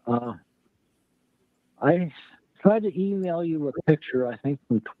 I tried to email you a picture, I think,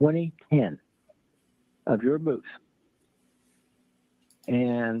 from 2010 of your booth.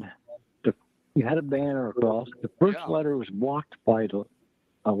 And you had a banner across. The first letter was blocked by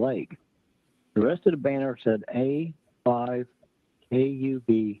a leg. The rest of the banner said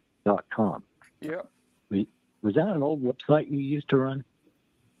A5KUB.com. Yep. Was that an old website you used to run?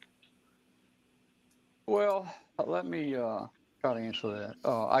 Well, let me try to answer that.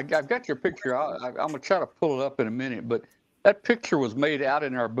 I've got your picture. I'm going to try to pull it up in a minute, but that picture was made out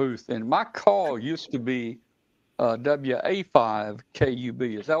in our booth, and my call used to be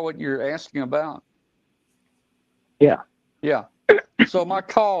WA5KUB. Is that what you're asking about? Yeah. Yeah. So my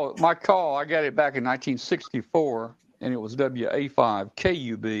call, I got it back in 1964, and it was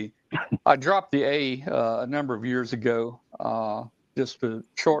WA5KUB. I dropped the A a number of years ago just to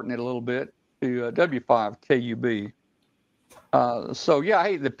shorten it a little bit to W5KUB. So, yeah,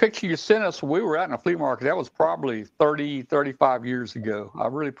 hey, the picture you sent us, we were out in a flea market. That was probably 30, 35 years ago. I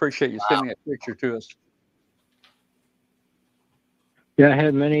really appreciate you sending that picture to us. Yeah, I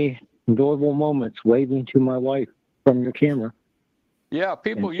had many enjoyable moments waving to my wife from your camera. Yeah,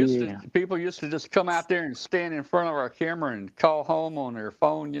 people used to just come out there and stand in front of our camera and call home on their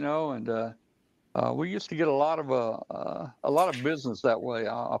phone, and we used to get a lot of business that way.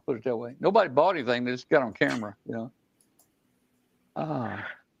 I'll put it that way. Nobody bought anything; they just got on camera, I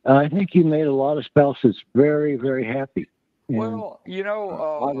think you made a lot of spouses very, very happy. And well,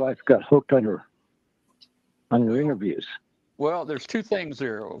 my wife got hooked on your interviews. Well, there's two things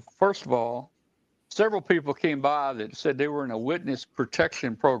there. First of all, several people came by that said they were in a witness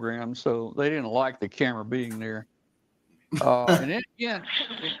protection program, so they didn't like the camera being there. And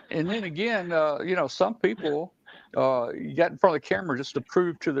then again, some people got in front of the camera just to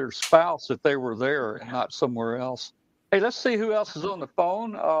prove to their spouse that they were there and not somewhere else. Hey, let's see who else is on the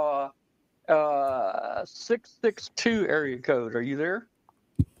phone. 662 area code. Are you there?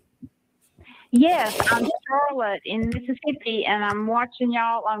 Yes, I'm Charlotte in Mississippi, and I'm watching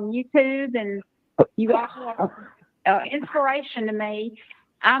y'all on YouTube, and you guys are inspiration to me.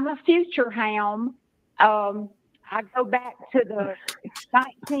 I'm a future ham. I go back to the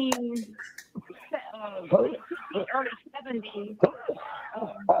early 70s.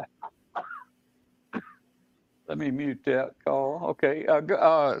 Let me mute that call. Okay.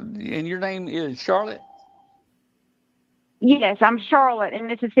 And your name is Charlotte? Yes, I'm Charlotte in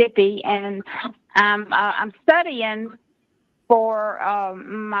Mississippi, and I'm studying for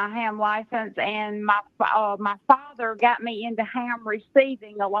my ham license, and my father got me into ham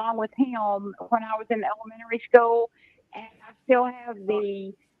receiving along with him when I was in elementary school, and I still have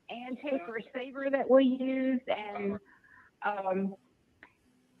the antique receiver that we used, and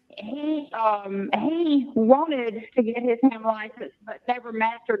he wanted to get his ham license but never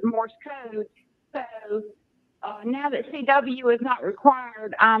mastered Morse code. So now that CW is not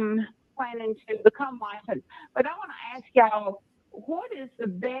required, I'm planning to become licensed. But I want to ask y'all, what is the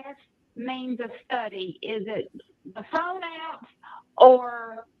best means of study? Is it the phone apps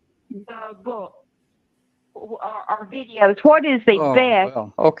or the book or videos? What is the best?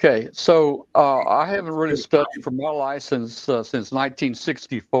 Well, okay. So I haven't really studied for my license since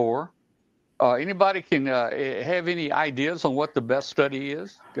 1964. Anybody can have any ideas on what the best study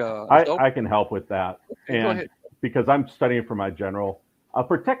is? I can help with that. Go ahead. Because I'm studying for my general.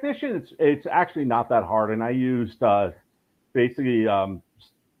 For technician, it's actually not that hard. And I used basically, I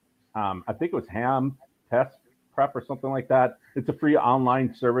think it was Ham Test Prep or something like that. It's a free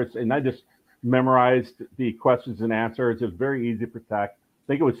online service. And I just memorized the questions and answers. It's very easy to protect. I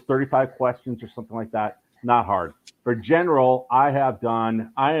think it was 35 questions or something like that. Not hard. For general, I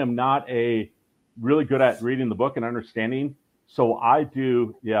am not really good at reading the book and understanding. So I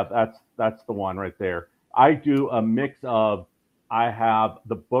do, that's the one right there. I do a mix of, I have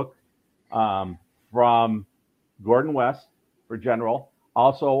the book from Gordon West for general.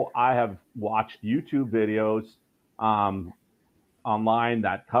 Also, I have watched YouTube videos online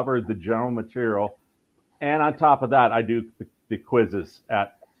that cover the general material. And on top of that, I do the quizzes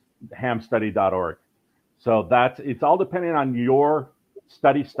at hamstudy.org. So it's all depending on your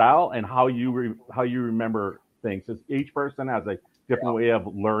study style and how you remember things. Each person has a different way of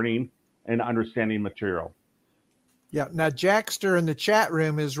learning and understanding material. Yeah. Now, Jackster in the chat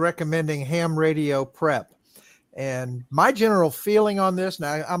room is recommending ham radio prep. And my general feeling on this,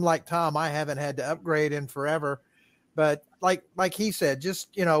 now I'm like Tom, I haven't had to upgrade in forever, but like he said, just,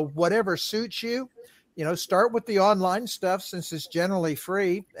 whatever suits you, start with the online stuff since it's generally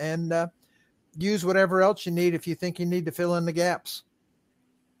free, and use whatever else you need if you think you need to fill in the gaps.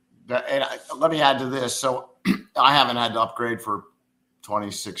 And let me add to this. So I haven't had to upgrade for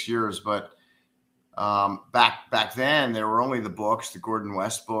 26 years, but back then there were only the books, the Gordon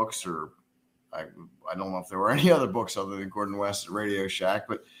West books, or I don't know if there were any other books other than Gordon West at Radio Shack,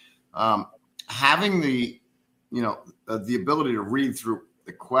 but having the ability to read through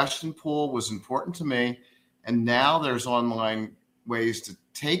the question pool was important to me. And now there's online ways to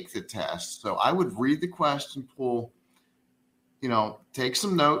take the test. So I would read the question pool, take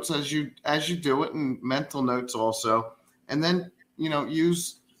some notes as you do it, and mental notes also, and then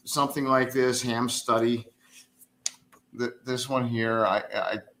use something like this Ham Study. This one here,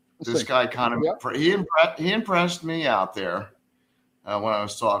 this guy kind of he impressed me out there when I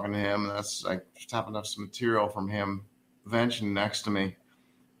was talking to him. I just happened to have some material from Hamvention next to me,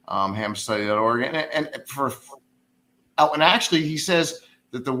 hamstudy.org, and actually he says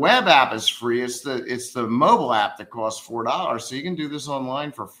that the web app is free. It's the mobile app that costs $4, so you can do this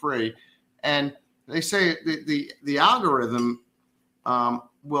online for free. And they say the algorithm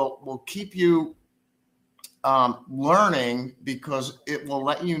will keep you learning, because it will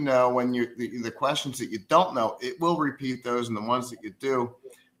let you know when the questions that you don't know, it will repeat those, and the ones that you do,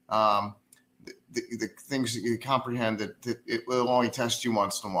 the things that you comprehend, that it will only test you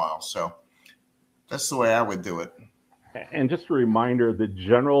once in a while. So that's the way I would do it. And just a reminder, the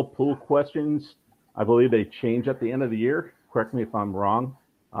general pool questions, I believe they change at the end of the year. Correct me if I'm wrong.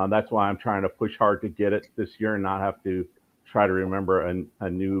 That's why I'm trying to push hard to get it this year and not have to try to remember a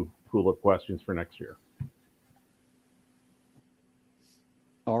new pool of questions for next year.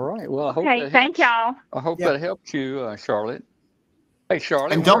 All right. Well, I hope thank y'all. I hope that helped you, Charlotte. Hey,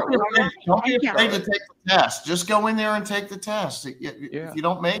 Charlotte. And don't be afraid to take the test. Just go in there and take the test. If you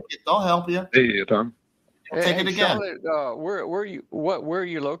don't make it, they'll help you. Hey, Tom. Take it again. Charlotte, where are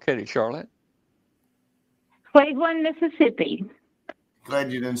you located, Charlotte? Cleveland, Mississippi.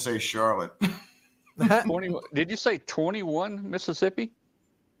 Glad you didn't say Charlotte. 21, did you say 21 Mississippi?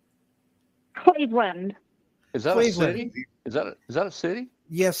 Cleveland. Is that a city? Is that a city?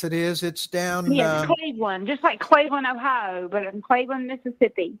 Yes, it is. It's down. Yeah, Cleveland, just like Cleveland, Ohio, but in Cleveland,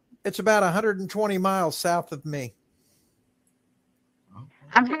 Mississippi. It's about 120 miles south of me.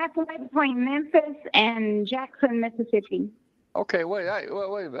 I'm halfway between Memphis and Jackson, Mississippi. Okay, wait.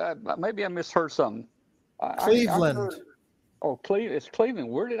 Maybe I misheard something. Cleveland. Cleveland. It's Cleveland.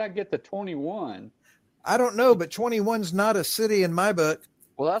 Where did I get the 21? I don't know, but 21's not a city in my book.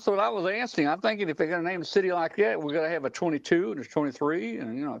 Well, that's what I was asking. I'm thinking if they're going to name a city like that, we're going to have a 22 and there's 23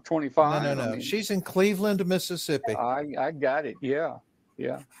 and 25. No. I mean, she's in Cleveland, Mississippi. I got it. Yeah.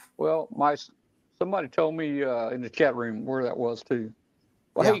 Well, somebody told me in the chat room where that was too.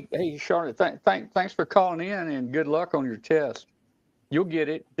 Well, yeah. Hey, Charlotte, thanks for calling in and good luck on your test. You'll get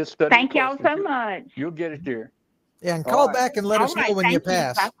it. Just study. Thank y'all so much. You'll get it there. Yeah, and call back and let us know when you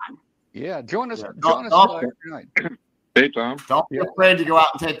pass. Yeah, join us every night. Hey, Tom. Don't be afraid to go out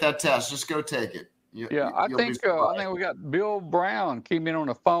and take that test. Just go take it. I think we got Bill Brown came in on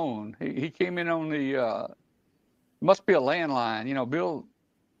the phone. He came in on the must be a landline. Bill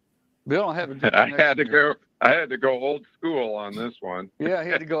don't have a I had to go old school on this one. Yeah, he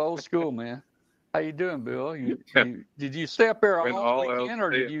had to go old school, man. How you doing, Bill? Did you stay up there all weekend, or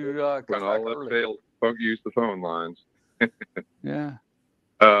did you when all else failed, folk use the phone lines. Yeah.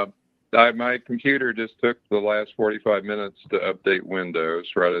 My computer just took the last 45 minutes to update Windows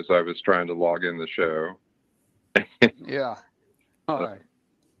right as I was trying to log in the show. Yeah. All right.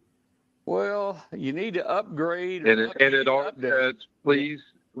 Well, you need to upgrade. And it all says, please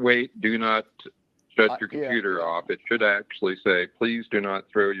wait, do not shut your computer off. It should actually say, please do not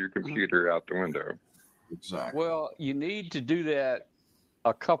throw your computer out the window. Exactly. Well, you need to do that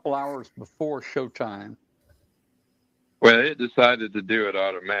a couple hours before showtime. Well, it decided to do it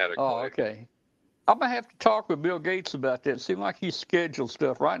automatically. Oh, okay. I'm going to have to talk with Bill Gates about that. It seemed like he scheduled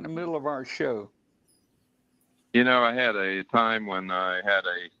stuff right in the middle of our show. I had a time when I had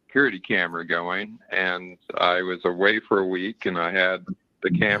a security camera going, and I was away for a week, and I had the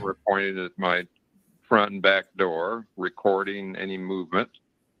camera pointed at my front and back door, recording any movement.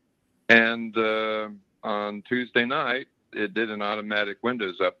 And on Tuesday night, it did an automatic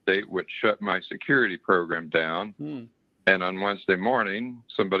Windows update, which shut my security program down. And on Wednesday morning,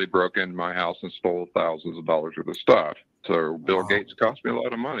 somebody broke into my house and stole thousands of dollars worth of stuff. So Bill Gates cost me a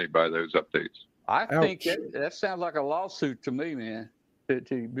lot of money by those updates. I think that sounds like a lawsuit to me, man.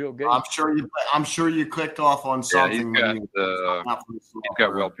 To Bill Gates. I'm sure you clicked off on something. Yeah, he's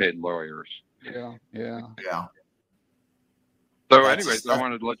got well-paid lawyers. Yeah. So, anyways, I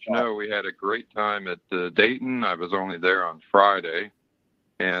wanted to let you know we had a great time at Dayton. I was only there on Friday,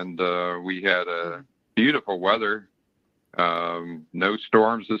 and we had beautiful weather. No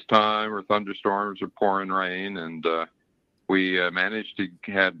storms this time, or thunderstorms, or pouring rain, and we managed to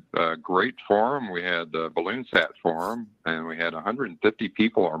have a great forum. We had a balloon sat forum, and we had 150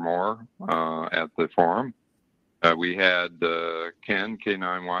 people or more at the forum. We had Ken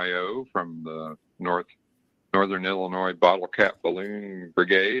K9YO from the Northern Illinois Bottle Cap Balloon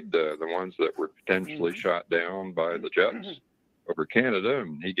Brigade, the ones that were potentially shot down by the jets over Canada,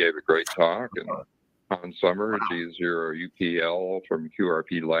 and he gave a great talk. And Hans Summer, G0 UPL from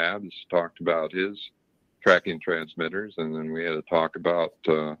QRP Labs, talked about his tracking transmitters, and then we had to talk about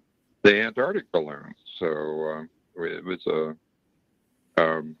the Antarctic balloons. So it was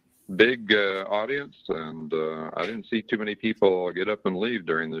a big audience, and I didn't see too many people get up and leave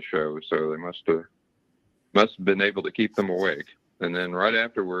during the show, so they must have been able to keep them awake. And then right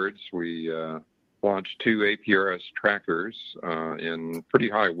afterwards, we launched 2 APRS trackers in pretty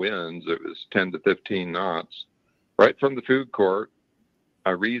high winds. It was 10 to 15 knots, right from the food court.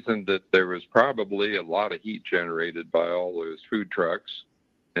 I reasoned that there was probably a lot of heat generated by all those food trucks,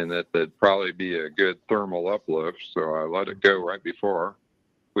 and that there'd probably be a good thermal uplift, so I let it go right before.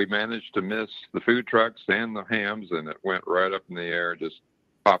 We managed to miss the food trucks and the hams, and it went right up in the air, just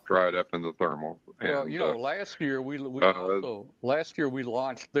popped right up in the thermal. Well, and, last year we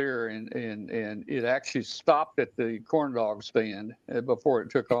launched there, and it actually stopped at the corn dog stand before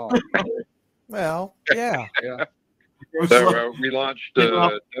it took off. Well, yeah. So we launched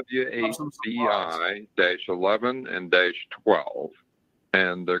W8BI-11 and -12,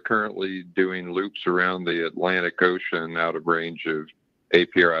 and they're currently doing loops around the Atlantic Ocean out of range of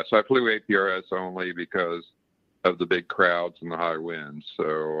APRS. I flew APRS only because of the big crowds and the high winds,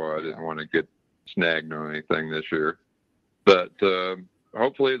 so I didn't want to get snagged on anything this year. But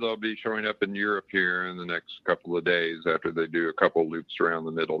hopefully they'll be showing up in Europe here in the next couple of days after they do a couple loops around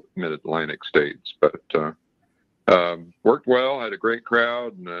the mid-Atlantic states. But worked well, had a great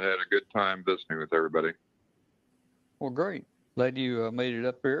crowd, and I had a good time visiting with everybody. Well, great. Glad you made it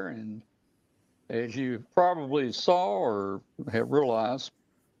up there. And as you probably saw or have realized,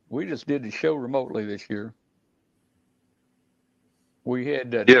 We just did the show remotely this year. We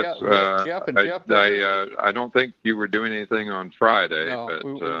had Yes, Jeff and Jeff. I don't think you were doing anything on Friday,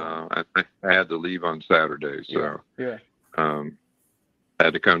 No, but I had to leave on Saturday, so yeah. I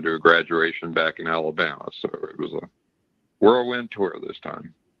had to come to a graduation back in Alabama, so it was a whirlwind tour this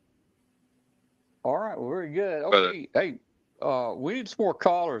time. All right, well, very good. Okay, hey, we need some more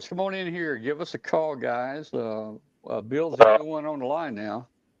callers. Come on in here, give us a call, guys. Bill's the only one on the line now.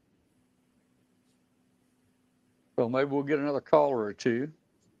 So maybe we'll get another caller or two.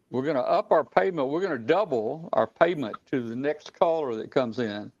 We're going to up our payment. We're going to double our payment to the next caller that comes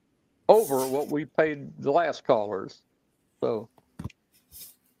in over what we paid the last callers. So,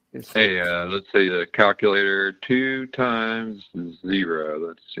 hey, let's see the calculator. 2 times 0.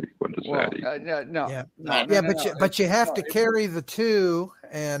 Let's see, what does that equal? But you have to carry the 2,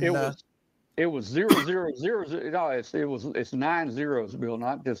 and it was 0, 0, 0, 0. No, it's 9 zeros, Bill,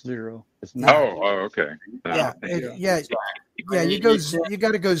 not just 0. It's 9. Okay. You got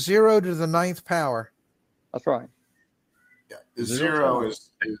to go 0 to the 9th power. That's right. Yeah, zero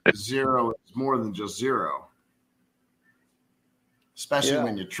is more than just 0, especially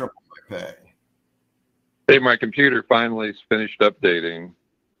when you triple my pay. Hey, my computer finally finished updating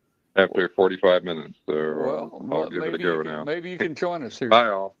after 45 minutes, so I'll give it a go now. Maybe you can join us here. Bye,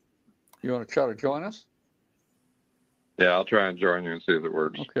 all. You want to try to join us? Yeah, I'll try and join you and see if it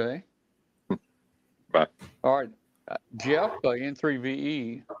works. Okay. Bye. All right, Jeff,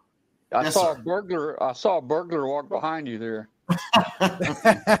 N3VE. I saw a burglar walk behind you there.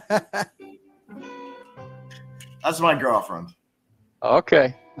 That's my girlfriend.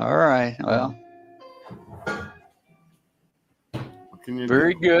 Okay. All right. Well. What can you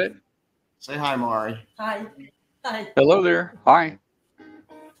Very do? good. Say hi, Mari. Hi. Hello there. Hi.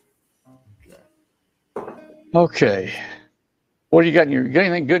 Okay. What do you got in you got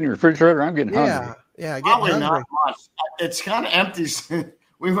anything good in your refrigerator? I'm getting hungry. Yeah, probably not much. It's kind of empty.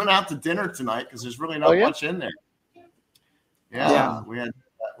 We went out to dinner tonight because there's really not much in there. Yeah, we had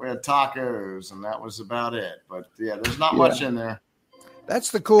tacos and that was about it. But yeah, there's not much in there.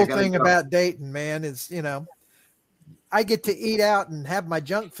 That's the cool thing about Dayton, man. Is I get to eat out and have my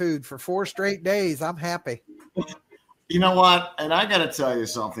junk food for 4 straight days. I'm happy. You know what? And I got to tell you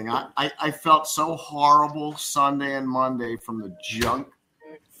something. I felt so horrible Sunday and Monday from the junk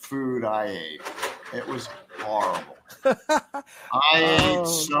food I ate. It was horrible. I ate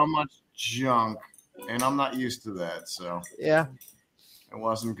so much junk, and I'm not used to that. So yeah, it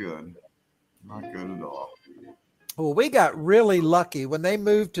wasn't good. Not good at all. Well, we got really lucky when they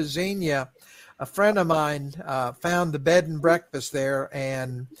moved to Xenia. A friend of mine found the bed and breakfast there,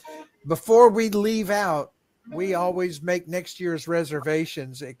 and before we leave out, we always make next year's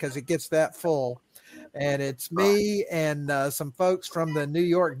reservations because it gets that full. And it's me and some folks from the New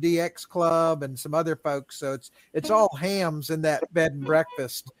York DX Club and some other folks. So it's all hams in that bed and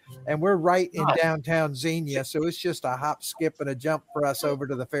breakfast. And we're right in downtown Xenia. So it's just a hop, skip, and a jump for us over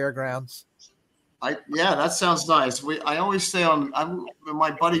to the fairgrounds. Yeah, that sounds nice. I always stay on.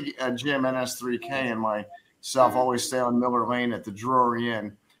 My buddy Jim NS3K and myself always stay on Miller Lane at the Drury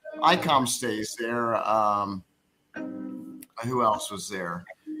Inn. ICOM stays there. Who else was there?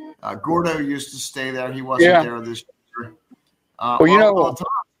 Gordo used to stay there. He wasn't there this year.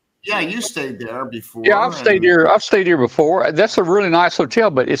 You stayed there before. Yeah, I've stayed here. I've stayed here before. That's a really nice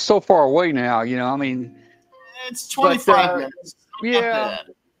hotel, but it's so far away now. I mean, it's 25 minutes. Yeah.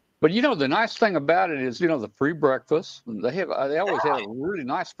 But the nice thing about it is, the free breakfast. They always have a really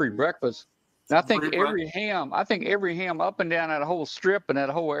nice free breakfast. And I think every ham up and down that whole strip and that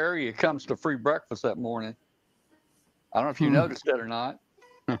whole area comes to free breakfast that morning. I don't know if you noticed that or not.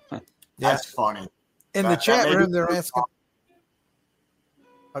 That's funny. In the chat room, they're asking.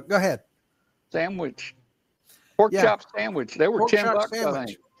 Go ahead. Sandwich. Pork chop sandwich. They were $10, I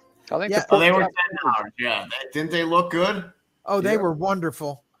think. They were $10. Yeah. Didn't they look good? Oh, they were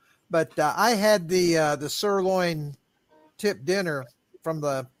wonderful. But I had the sirloin tip dinner from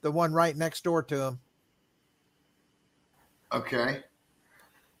the one right next door to them. Okay.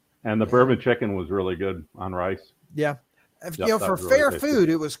 And the bourbon chicken was really good on rice. Yeah. For fair food,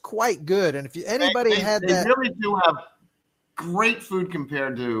 it was quite good. And if anybody had that. They really do have great food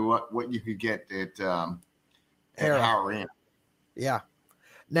compared to what you could get at Howard. Yeah.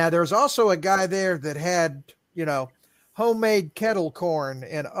 Now, there's also a guy there that had, homemade kettle corn.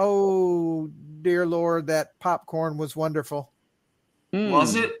 And, oh, dear Lord, that popcorn was wonderful.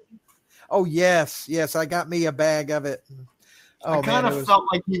 Was it? Oh, yes. Yes, I got me a bag of it. I kind of felt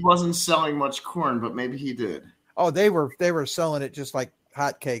like he wasn't selling much corn, but maybe he did. Oh, they were selling it just like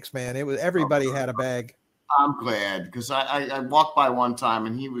hotcakes, man. Everybody had a bag. I'm glad because I walked by one time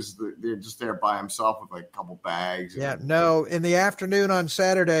and he was just there by himself with like a couple bags. Yeah, no. In the afternoon on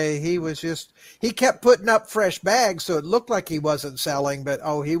Saturday, he kept putting up fresh bags, so it looked like he wasn't selling, but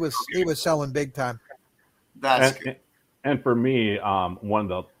he was selling big time. That's good. And for me,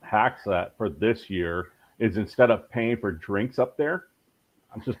 one of the hacks that for this year is instead of paying for drinks up there,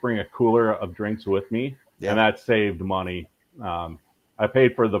 I'm just bringing a cooler of drinks with me, and that saved money. I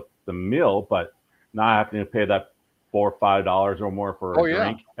paid for the meal, but not having to pay that $4 or $5 or more for a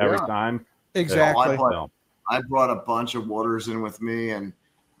drink every time. Exactly. I brought a bunch of waters in with me, and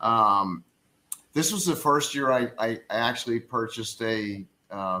this was the first year I actually purchased a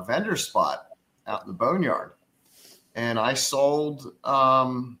vendor spot out in the boneyard, and I sold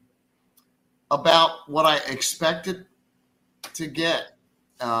about what I expected to get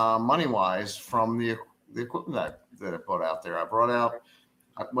money wise from the equipment that I put out there. I brought out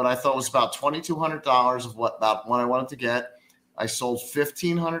what I thought was about $2,200 of what I wanted to get. I sold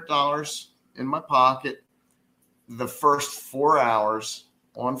 $1,500 in my pocket the first 4 hours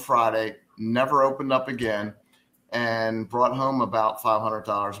on Friday, never opened up again, and brought home about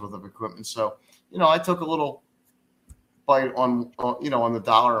 $500 worth of equipment. So, I took a little bite on the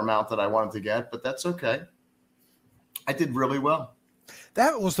dollar amount that I wanted to get, but that's okay. I did really well.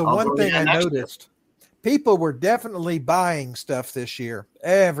 That was the one thing I noticed. People were definitely buying stuff this year.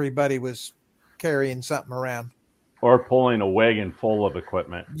 Everybody was carrying something around. Or pulling a wagon full of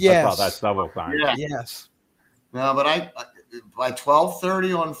equipment. Yes. I saw that several times. Yeah. Yes. No, but I by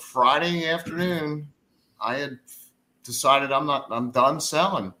 12:30 on Friday afternoon, I had decided I'm done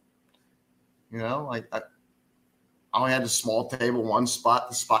selling. I only had a small table, one spot.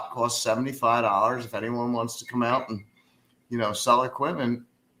 The spot cost $75. If anyone wants to come out and, sell equipment.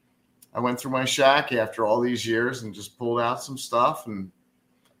 I went through my shack after all these years and just pulled out some stuff and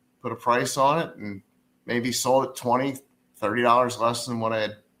put a price on it and maybe sold it $20, $30 less than what I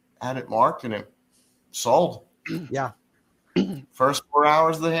had it marked, and it sold. Yeah. First 4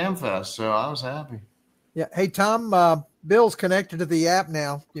 hours of the Hamfest, so I was happy. Yeah. Hey, Tom, Bill's connected to the app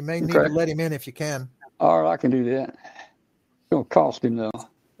now. You may need to let him in if you can. All right, I can do that. It's going to cost him, though.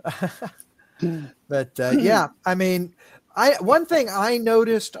 But, I mean, one thing I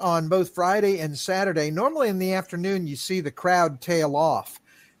noticed on both Friday and Saturday, normally in the afternoon, you see the crowd tail off.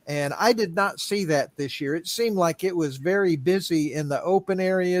 And I did not see that this year. It seemed like it was very busy in the open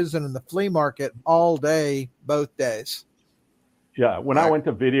areas and in the flea market all day, both days. Yeah, when I went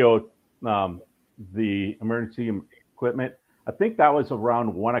to video the emergency equipment, I think that was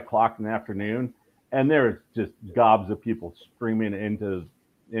around 1 o'clock in the afternoon, and there was just gobs of people streaming into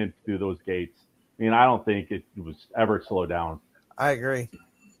those gates. I mean, I don't think it was ever slowed down. I agree.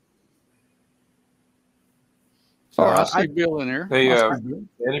 So I see Bill in there. Hey,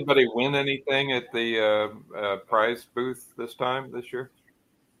 anybody win anything at the prize booth this year?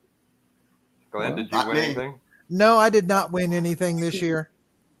 Glenn, did you win anything? No, I did not win anything this year.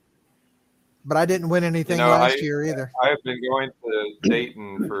 But I didn't win anything last year either. I have been going to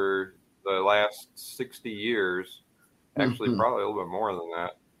Dayton for the last 60 years. Actually, probably a little bit more than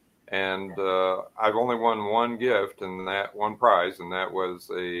that. And I've only won one gift and that one prize, and that was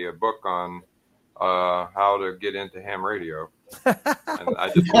a book on how to get into ham radio. And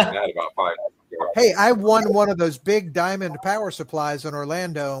I just won that about 5 years ago. Hey, I won one of those big diamond power supplies in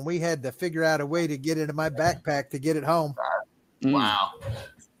Orlando, and we had to figure out a way to get it in my backpack to get it home. Wow.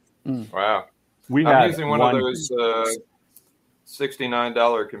 Wow. I'm using one of those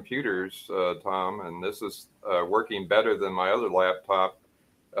 $69 computers, Tom, and this is working better than my other laptop.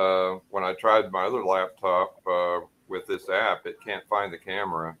 When I tried my other laptop with this app, it can't find the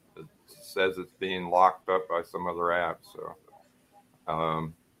camera. It says it's being locked up by some other app.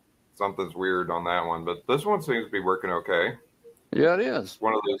 So something's weird on that one. But this one seems to be working okay. Yeah, it is. It's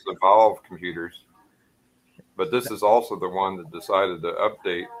one of those Evolve computers. But this is also the one that decided to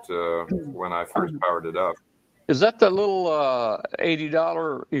update when I first powered it up. Is that the little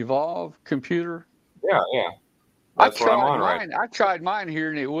 $80 Evolve computer? Yeah. That's what I'm on right now. I tried mine here,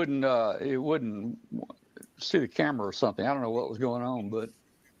 and it wouldn't see the camera or something. I don't know what was going on, but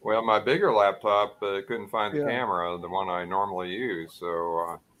well, my bigger laptop couldn't find the camera, the one I normally use.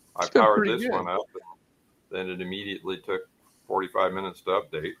 So I powered this one up, and then it immediately took 45 minutes to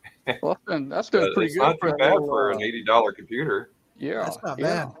update. Well, that's doing pretty it's good. It's not too bad for an $80 computer. Yeah, that's not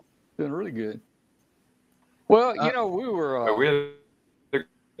bad. Doing really good. Well, we were. We had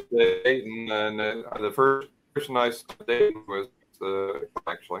Dayton, and the first person I saw Dayton was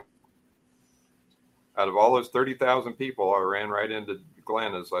actually out of all those 30,000 people, I ran right into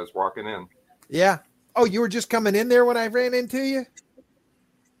Glenn as I was walking in. Yeah. Oh, you were just coming in there when I ran into you?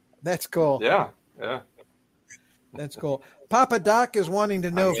 That's cool. Yeah. That's cool. Papa Doc is wanting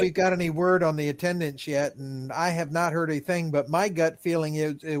to know if we've got any word on the attendance yet, and I have not heard anything, but my gut feeling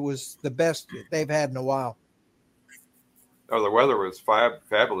is it was the best they've had in a while. Oh, the weather was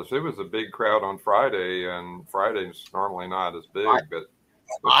fabulous. It was a big crowd on Friday, and Friday's normally not as big, but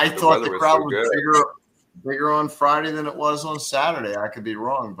I thought the crowd was bigger on Friday than it was on Saturday. I could be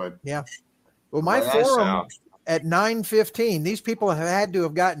wrong, but yeah. Well, my forum at 9:15, these people have had to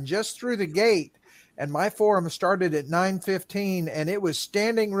have gotten just through the gate, and my forum started at 9:15, and it was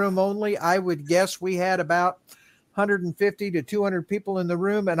standing room only. I would guess we had about 150 to 200 people in the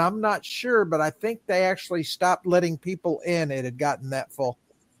room, and I'm not sure, but I think they actually stopped letting people in. It had gotten that full.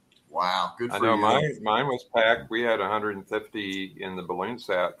 Wow, good for you. you. Mine was packed. We had 150 in the Balloon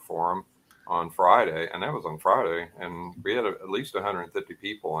Sat forum on Friday, and that was on Friday, and we had at least 150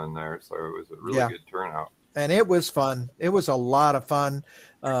 people in there, so it was a really good turnout. And it was fun. It was a lot of fun.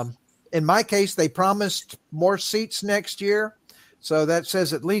 In my case, they promised more seats next year. So that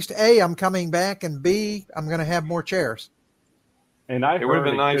says at least A, I'm coming back, and B, I'm going to have more chairs. And I heard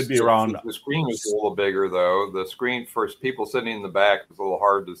it could be around. The screen was a little bigger, though. The screen for people sitting in the back was a little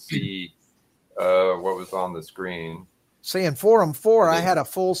hard to see what was on the screen. See, in Forum 4, I had a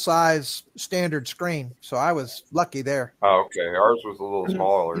full-size standard screen, so I was lucky there. Oh, okay. Ours was a little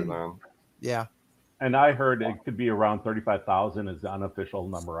smaller then. Yeah. And I heard it could be around 35,000 is the unofficial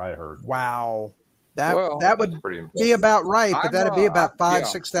number I heard. Wow. That would be about right, but that'd be about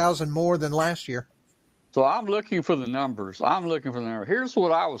 6,000 more than last year. So I'm looking for the numbers. Here's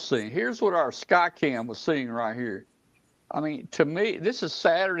what I was seeing. Here's what our Skycam was seeing right here. I mean, to me, this is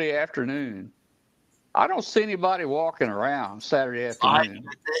Saturday afternoon. I don't see anybody walking around Saturday afternoon.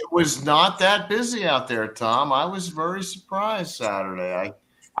 It was not that busy out there, Tom. I was very surprised Saturday.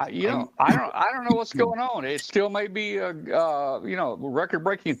 I don't know what's going on. It still may be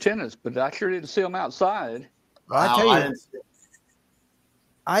record-breaking attendance, but I sure didn't see them outside. Well, I tell you,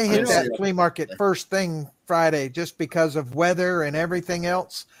 I hit that flea market first thing Friday just because of weather and everything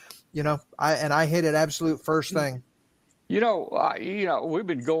else. I hit it absolute first thing. We've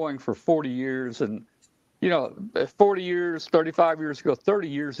been going for 40 years, and 40 years, 35 years ago, 30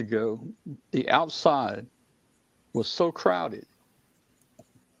 years ago, the outside was so crowded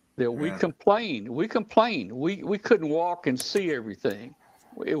that we complained. We couldn't walk and see everything.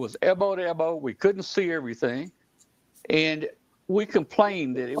 It was elbow to elbow. We couldn't see everything. And we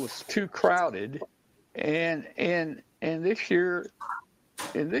complained that it was too crowded. And this year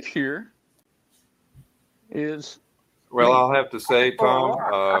is... Well, I'll have to say, Tom,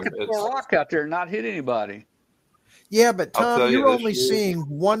 I could throw a rock out there and not hit anybody. Yeah, but Tom, you're only seeing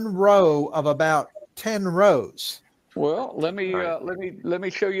one row of about 10 rows. Well, let me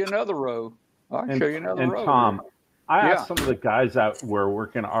show you another row. I'll show you another row. And Tom, I asked some of the guys that were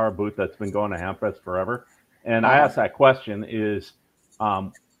working our booth that's been going to Hamfest forever, and I asked that question: is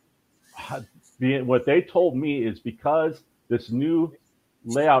what they told me is because this new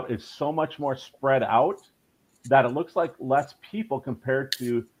layout is so much more spread out that it looks like less people compared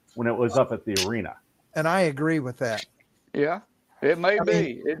to when it was up at the arena. And I agree with that. Yeah. It may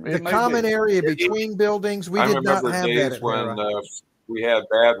be. The common area between buildings, we did not have that. When we had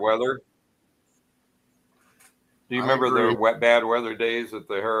bad weather. Do you remember the bad weather days at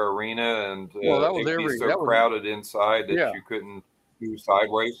the Hara Arena, and that was crowded inside that you couldn't do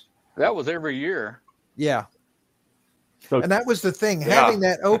sideways? That was every year. Yeah. And that was the thing, having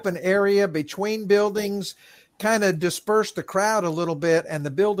that open area between buildings kind of dispersed the crowd a little bit, and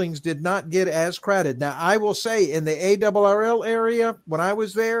the buildings did not get as crowded. Now, I will say in the ARRL area, when I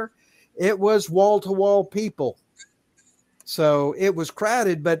was there, it was wall-to-wall people. So it was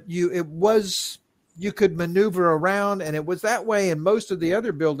crowded, but you could maneuver around, and it was that way in most of the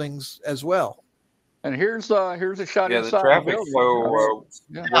other buildings as well. And here's a shot inside the traffic the flow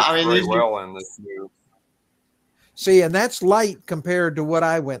very well in this new. See, and that's light compared to what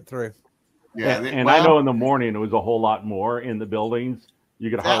I went through. Yeah, and I know in the morning it was a whole lot more in the buildings. You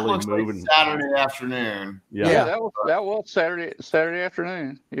could hardly move. Like Saturday afternoon. Yeah, that was Saturday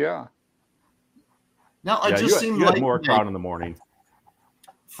afternoon. Yeah. Now it just seemed you like had more crowd in the morning.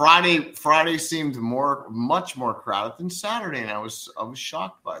 Friday seemed much more crowded than Saturday, and I was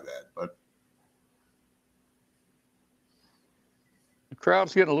shocked by that. But the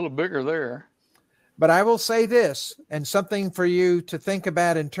crowd's getting a little bigger there. But I will say this, and something for you to think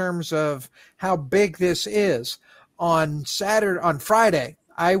about in terms of how big this is. On Friday,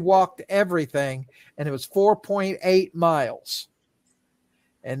 I walked everything, and it was 4.8 miles.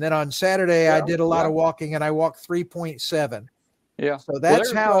 And then on Saturday, I did a lot of walking, and I walked 3.7. Yeah. So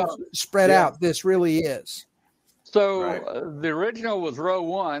that's how spread out this really is. So the original was row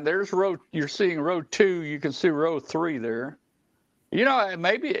 1. There's you're seeing row 2. You can see row 3 there.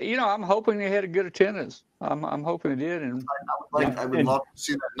 Maybe, I'm hoping they had a good attendance. I'm hoping they did. And I would love to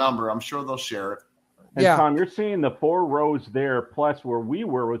see that number. I'm sure they'll share it. And Tom, you're seeing the 4 rows there, plus where we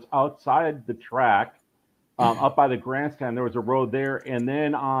were was outside the track, up by the grandstand. There was a row there, and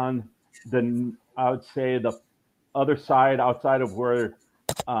then on I would say the other side, outside of where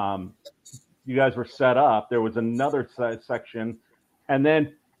you guys were set up, there was another section, and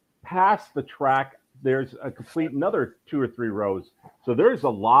then past the track, there's a complete another 2 or 3 rows. So there's a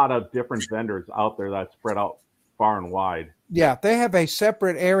lot of different vendors out there that spread out far and wide. Yeah, they have a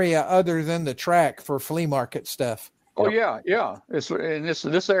separate area other than the track for flea market stuff. Oh yeah. It's in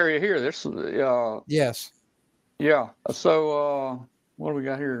this area here. This yes. Yeah. So what do we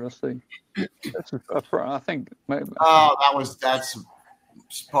got here? Let's see. That's I think maybe. That's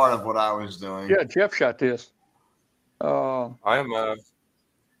part of what I was doing. Yeah, Jeff shot this.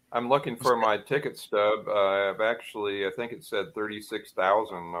 I'm looking for my ticket stub. I think it said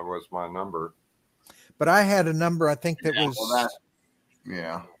 36,000 was my number. But I had a number, I think that was.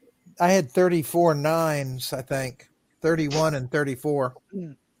 I had 34 nines, I think, 31 and 34.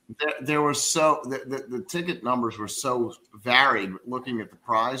 There was the ticket numbers were so varied. Looking at the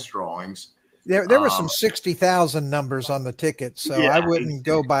prize drawings, there were some 60,000 numbers on the ticket, so I wouldn't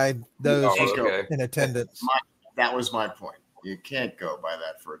go by those in attendance. That was my point. You can't go by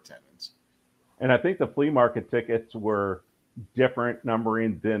that for attendance. And I think the flea market tickets were different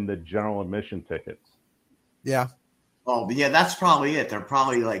numbering than the general admission tickets. Yeah. Oh, but yeah, that's probably it. They're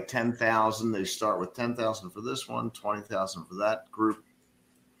probably like 10,000. They start with 10,000 for this one, 20,000 for that group.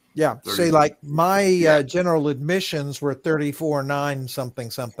 Yeah. Say like my general admissions were 34.9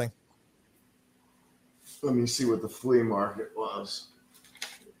 something. Let me see what the flea market was.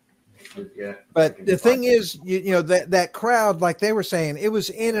 But the thing is, that crowd, like they were saying, it was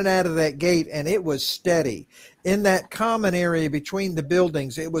in and out of that gate, and it was steady. In that common area between the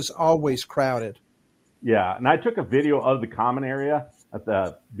buildings, it was always crowded. Yeah, and I took a video of the common area at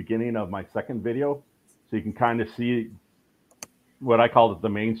the beginning of my second video, so you can kind of see what I called it the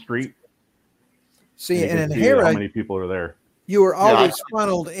main street. See, and in Hera, how many people are there? You were always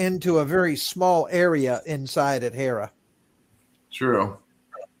funneled into a very small area inside at Hera. True.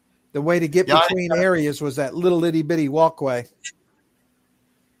 The way to get between areas was that little itty bitty walkway.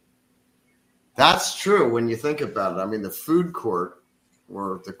 That's true when you think about it. I mean, the food court,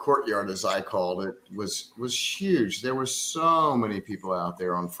 or the courtyard as I called it, was huge. There were so many people out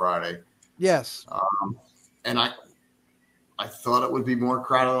there on Friday. Yes. And I thought it would be more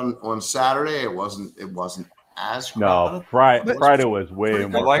crowded on Saturday. It wasn't as crowded. No, Friday was way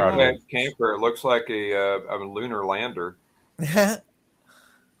more crowded. I like that camper. It looks like a lunar lander.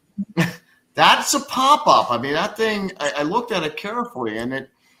 That's a pop-up. I mean, that thing, I looked at it carefully, and it,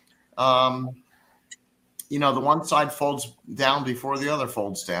 the one side folds down before the other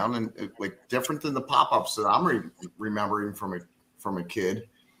folds down, and like different than the pop-ups that I'm remembering from a kid.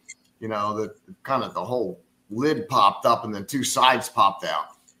 The kind of the whole lid popped up and then 2 sides popped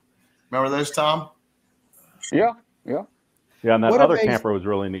out. Remember those, Tom? Yeah. Yeah, and that other camper was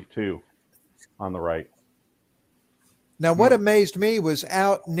really neat too, on the right. Now, what amazed me was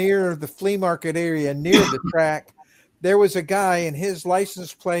out near the flea market area, near the track, there was a guy, and his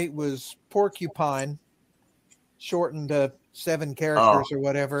license plate was Porcupine, shortened to 7 characters or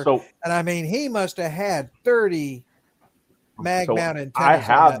whatever. So, and I mean, he must have had 30 mag-mounted I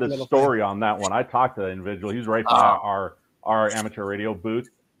have the story on that one. I talked to the individual. He's right by our amateur radio booth.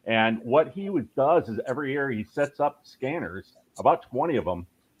 And what he does is every year he sets up scanners, about 20 of them,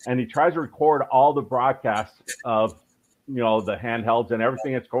 and he tries to record all the broadcasts of the handhelds and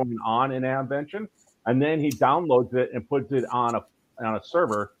everything that's going on in Hamvention, and then he downloads it and puts it on a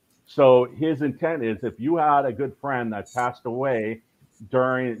server. So his intent is, if you had a good friend that passed away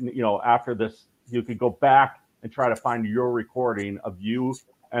during, after this, you could go back and try to find your recording of you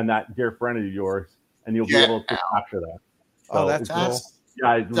and that dear friend of yours, and you'll be able to capture that. So that's cool.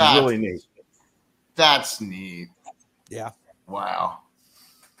 Yeah, it's really neat. That's neat. Yeah. Wow.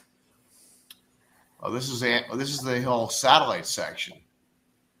 Oh, this is the whole satellite section.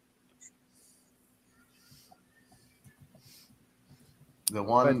 The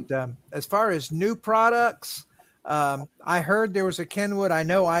one. But as far as new products, I heard there was a Kenwood. I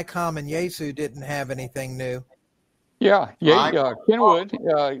know ICOM and Yaesu didn't have anything new. Yeah. Kenwood.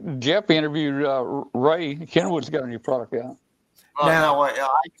 Jeff interviewed Ray. Kenwood's got a new product out.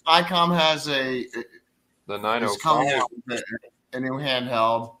 ICOM has the 905. A new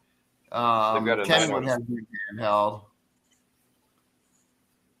handheld. Kenwood has a new handheld.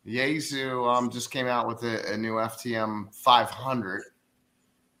 Yaesu just came out with a new FTM 500.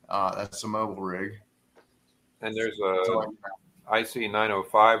 That's a mobile rig. And there's a IC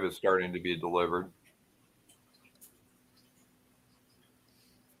 905 is starting to be delivered.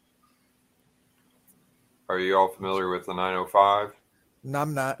 Are you all familiar with the 905? No,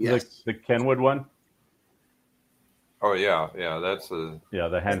 I'm not. Yes. The Kenwood one? Oh, yeah. That's the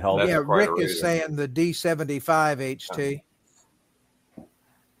handheld. Yeah, Rick is saying the D75 HT.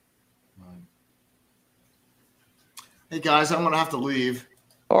 Hey, guys, I'm going to have to leave.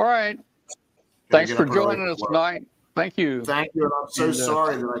 All right. Thanks for joining us tonight. Thank you. Thank you. And I'm so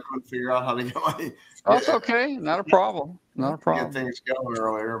sorry that I couldn't figure out how to get my... That's okay. Not a problem. Not a problem. Get things going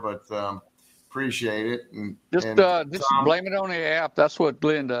earlier, but appreciate it. And just blame it on the app. That's what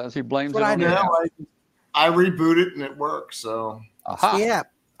Glenn does. He blames it on the app. I reboot it and it works. So yeah,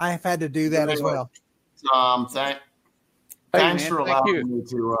 I have had to do that as well. Thanks for allowing me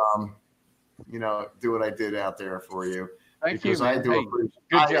to do what I did out there for you. Thank you. I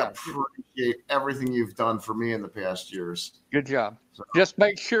appreciate everything you've done for me in the past years. Good job. So, just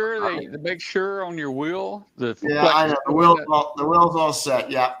make sure on your wheel I know the wheel's all set.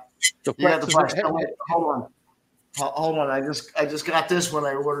 Yeah. Hold on. I just got this when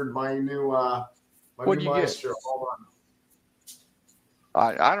I ordered my new what do you get? Hold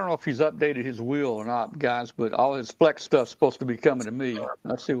on. I don't know if he's updated his wheel or not, guys, but all his flex stuff's supposed to be coming to me.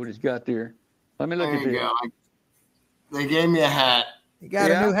 Let's see what he's got there. Let me look at this. They gave me a hat. You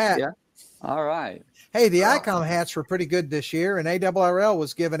got a new hat. Yeah. All right. Hey, the ICOM hats were pretty good this year, and ARRL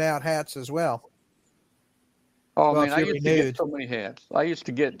was giving out hats as well. Oh, man, I used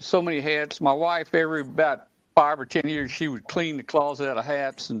to get so many hats. My wife, every about 5 or 10 years, she would clean the closet out of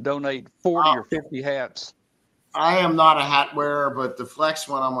hats and donate 40 or 50 hats. I am not a hat wearer, but the flex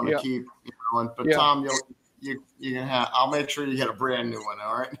one I'm going to keep. But Tom, you can have. I'll make sure you get a brand new one.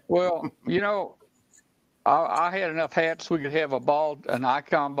 All right. Well, I had enough hats we could have an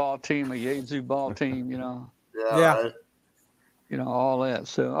Icon ball team, a Yaesu ball team. Yeah. Right. All that.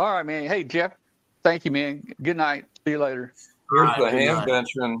 So, all right, man. Hey, Jeff. Thank you, man. Good night. See you later. Here's the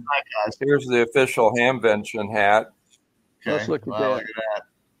Hamvention. Here's the official Hamvention hat. Okay. Let's look at that. Look at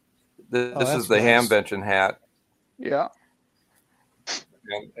that. This is the Hamvention hat. Yeah.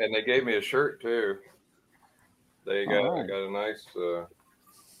 And they gave me a shirt too. I got a nice,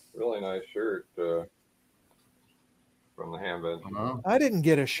 really nice shirt from the Hamvention. I didn't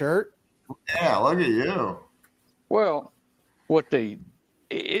get a shirt. Yeah, look at you. Well,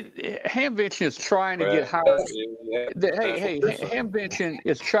 Hamvention is trying to get higher. Hamvention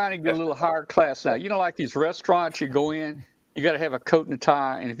is trying to get a little higher class now. Like these restaurants, you go in, you got to have a coat and a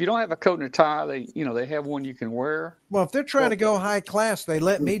tie, and if you don't have a coat and a tie, they have one you can wear. Well, if they're trying to go high class, they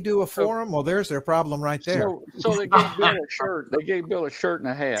let me do a forum. Well, there's their problem right there. So they gave Bill a shirt. They gave Bill a shirt and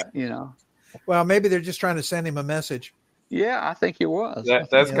a hat. Well, maybe they're just trying to send him a message. Yeah, I think it was.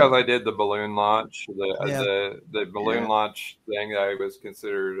 That's because I did the balloon launch. The balloon launch thing, I was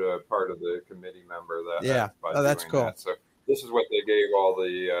considered part of the committee member. That's cool. That. So this is what they gave all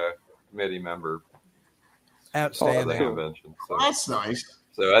the committee member. Outstanding. Hamvention. So, that's nice.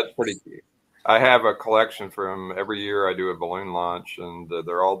 So that's pretty cool. I have a collection from every year I do a balloon launch, and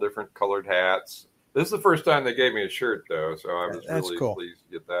they're all different colored hats. This is the first time they gave me a shirt, though, so I was really pleased to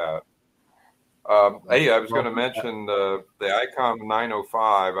get that. Hey, I was going to mention the ICOM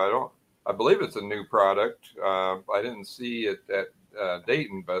 905. I believe it's a new product. I didn't see it at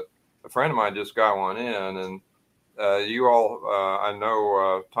Dayton, but a friend of mine just got one in, and you all, I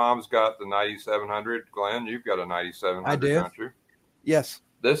know Tom's got the 9700. Glenn, you've got a 9700, I do. Don't you? Yes.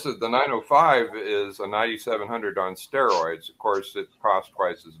 This is the 905 is a 9700 on steroids. Of course, it costs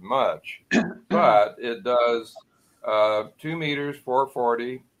twice as much, but it does 2 meters,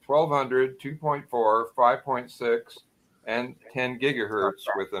 440, 1200, 2.4, 5.6, and 10 gigahertz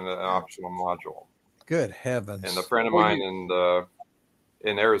with an optional module. Good heavens. And a friend of mine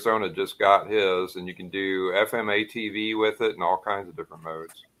in Arizona just got his, and you can do FM ATV with it and all kinds of different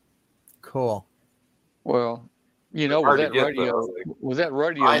modes. Cool. Well, with that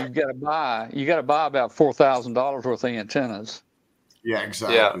radio, you got to buy about $4,000 worth of antennas. Yeah,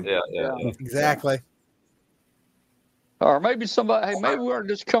 exactly. Yeah. Exactly. Or maybe maybe we ought to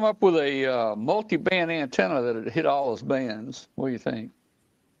just come up with a multi-band antenna that would hit all those bands. What do you think?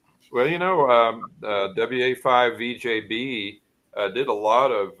 Well, WA5VJB did a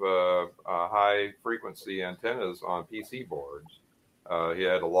lot of high-frequency antennas on PC boards. He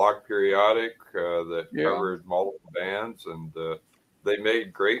had a log periodic that covered multiple bands, and they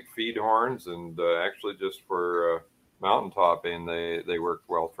made great feed horns, and actually just for mountain topping, they worked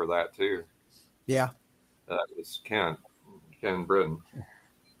well for that, too. Yeah. That was Ken Britton.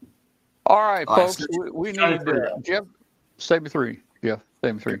 All right, All right, folks. We need Jeff. Save me 3. Yeah,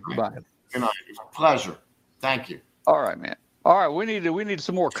 save me 3. Goodbye. Good night. It was a pleasure. Thank you. All right, man. All right, we need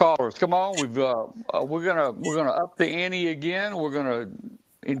some more callers. Come on, we're gonna up the ante again. We're gonna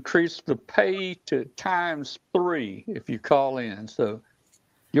increase the pay to ×3 if you call in. So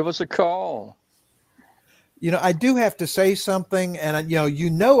give us a call. I do have to say something, and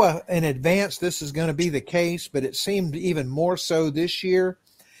in advance this is going to be the case, but it seemed even more so this year.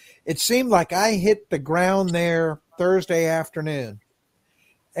 It seemed like I hit the ground there Thursday afternoon,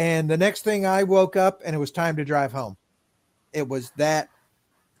 and the next thing I woke up and it was time to drive home. It was that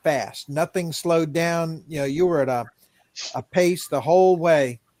fast. Nothing slowed down. You were at a pace the whole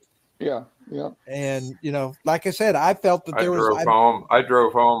way. Yeah. And like I said, I felt that I drove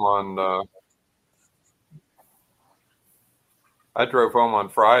home on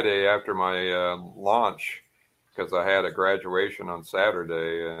Friday after my launch because I had a graduation on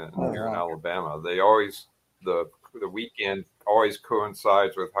Saturday in Alabama. They always the weekend always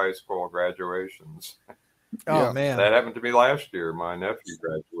coincides with high school graduations. Oh man, that happened to me last year. My nephew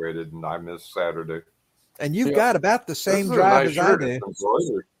graduated, and I missed Saturday. And you've got about the same drive as I do.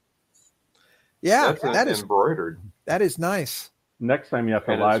 Yeah, that is embroidered. That is nice. Next time you have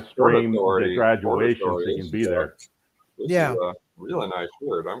to live stream the graduation, so you can be there. This is a really nice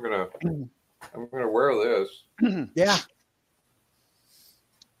shirt. I'm gonna wear this. Yeah.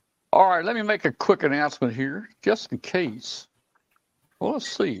 All right, let me make a quick announcement here, just in case. Well, let's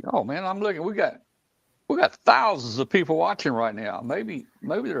see. Oh man, I'm looking. We got thousands of people watching right now. Maybe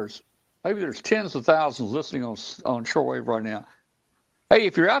there's tens of thousands listening on shortwave right now. Hey,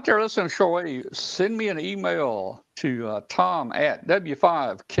 if you're out there listening to shortwave, send me an email to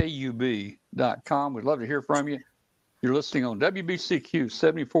tom@w5kub.com. We'd love to hear from you. You're listening on WBCQ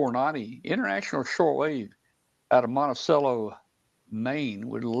 7490 International Shortwave out of Monticello, Maine.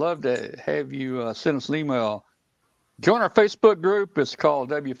 We'd love to have you send us an email. Join our Facebook group. It's called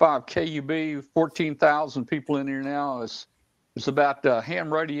W5KUB. 14,000 people in here now. It's about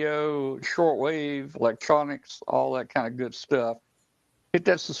ham radio, shortwave, electronics, all that kind of good stuff. Hit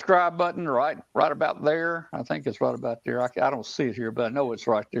that subscribe button right about there. I think it's right about there. I don't see it here, but I know it's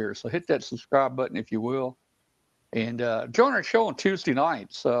right there. So hit that subscribe button if you will. And join our show on Tuesday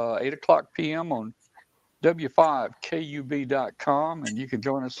nights, 8 o'clock p.m. on W5KUB.com. And you can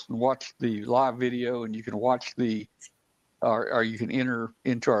join us and watch the live video, and you can watch or you can enter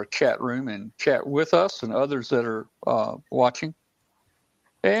into our chat room and chat with us and others that are watching.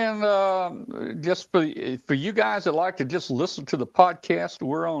 And just for you guys that like to just listen to the podcast,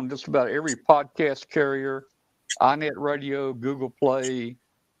 we're on just about every podcast carrier, iNet Radio, Google Play,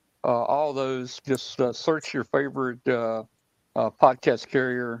 all those. Just search your favorite podcast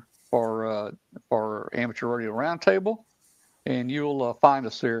carrier for Amateur Radio Roundtable, and you'll find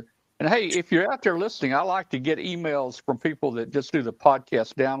us there. And hey, if you're out there listening, I like to get emails from people that just do the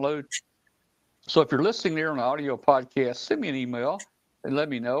podcast download. So if you're listening there on the audio podcast, send me an email and let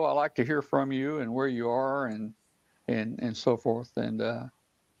me know. I like to hear from you and where you are and so forth. And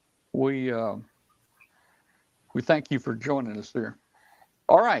we thank you for joining us there.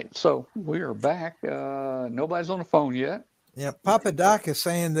 All right, so we are back. Nobody's on the phone yet. Yeah, Papa Doc is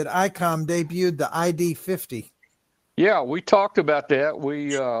saying that ICOM debuted the ID50. Yeah, we talked about that.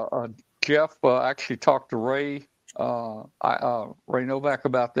 We Jeff actually talked to Ray Novak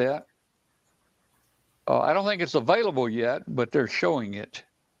about that. I don't think it's available yet, but they're showing it.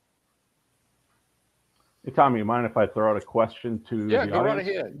 Hey, Tommy, you mind if I throw out a question to the audience?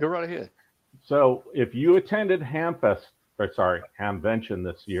 Go right ahead. So if you attended Hamvention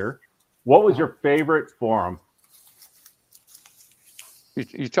this year, what was your favorite forum?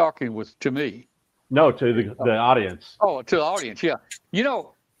 You're talking to me? No, to the audience. Oh, to the audience, yeah. You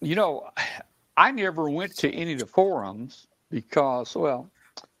know, I never went to any of the forums because,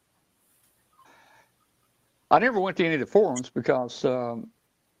 Hamvention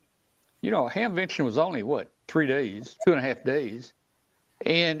was only, 3 days, 2.5 days.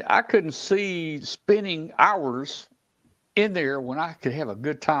 And I couldn't see spending hours in there when I could have a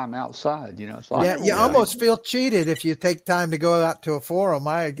good time outside, So you almost feel cheated if you take time to go out to a forum.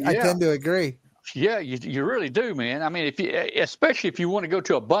 I tend to agree. Yeah, you really do, man. I mean, especially if you want to go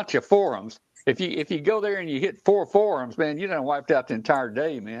to a bunch of forums, if you go there and you hit 4 forums, man, you done wiped out the entire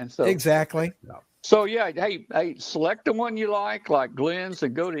day, man. So exactly. So yeah, hey, select the one you like Glenn's,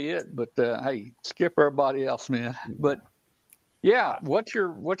 and go to it. But hey, skip everybody else, man. But yeah, what's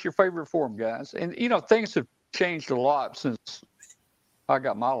your favorite forum, guys? And things have changed a lot since I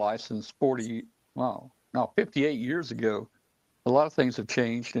got my license 58 years ago. A lot of things have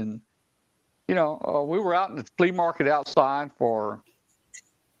changed, and we were out in the flea market outside for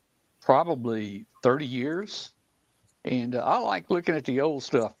probably 30 years. And I like looking at the old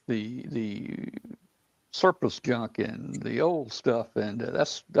stuff, the surplus junk and the old stuff, and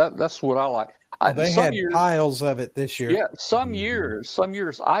that's what I like. They had piles of it this year. Yeah, some years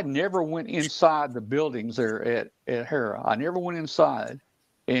I never went inside the buildings there at Hera. I never went inside,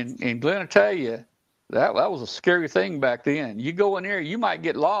 and Glenn, I tell you, that was a scary thing back then. You go in there, you might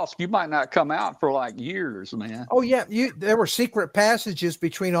get lost. You might not come out for like years, man. Oh yeah, there were secret passages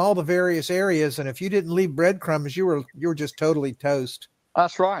between all the various areas, and if you didn't leave breadcrumbs, you were just totally toast.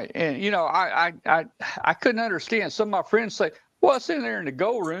 That's right. And I couldn't understand. Some of my friends say, "Well, it's in there in the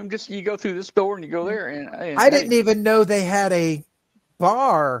go room. Just you go through this door and you go there." And I didn't even know they had a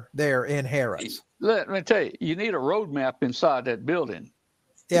bar there in Harris. Let me tell you, you need a road map inside that building.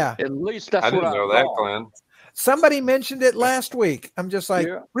 Yeah. At least that's what I didn't know that, Glenn. Somebody mentioned it last week. I'm just like,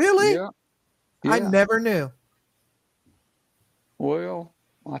 really? Yeah. I never knew. Well,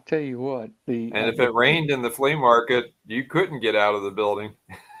 I tell you what. And if it rained in the flea market, you couldn't get out of the building.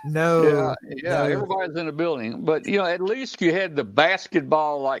 No. Yeah, everybody's in the building. But, at least you had the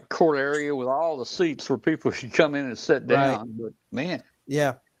basketball like court area with all the seats where people could come in and sit down. Right. But, man.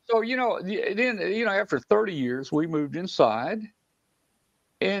 Yeah. So, then, after 30 years, we moved inside.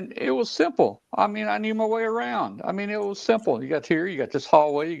 And it was simple. I mean, I knew my way around. I mean, it was simple. You got here, you got this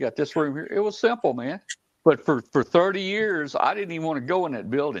hallway, you got this room here. It was simple, man. But for 30 years, I didn't even want to go in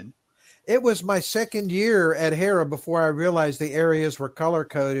that building. It was my second year at Hera before I realized the areas were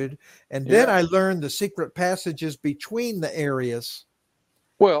color-coded. And then I learned the secret passages between the areas.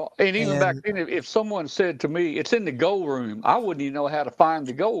 Well, and even back then, if someone said to me, it's in the gold room, I wouldn't even know how to find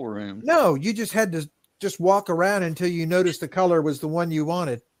the gold room. No, you just had to just walk around until you noticed the color was the one you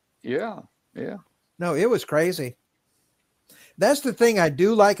wanted. Yeah. No, it was crazy. That's the thing I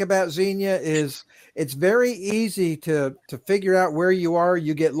do like about Xenia is it's very easy to figure out where you are.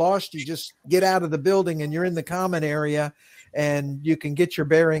 You get lost, you just get out of the building and you're in the common area and you can get your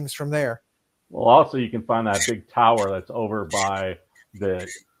bearings from there. Well, also you can find that big tower that's over by the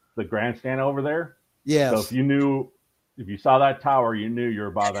grandstand over there. Yes. So if you saw that tower, you knew you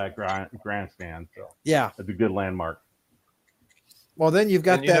were by that grandstand. So yeah, it's a good landmark. Well, then you've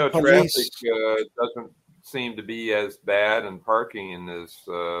got that police. Traffic doesn't seem to be as bad, and parking is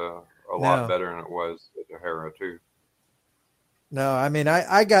a lot better than it was at O'Hara too. No, I mean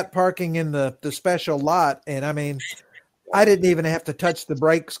I got parking in the special lot, and I mean I didn't even have to touch the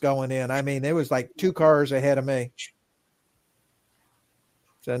brakes going in. I mean it was like 2 cars ahead of me.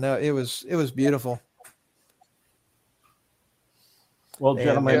 So no, it was beautiful. Well,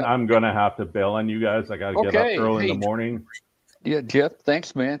 gentlemen, I'm going to have to bail on you guys. I got to get up early in the morning. Yeah, Jeff,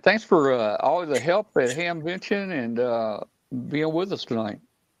 thanks, man. Thanks for all the help at Hamvention and being with us tonight.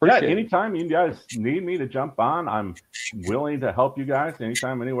 Appreciate anytime you guys need me to jump on, I'm willing to help you guys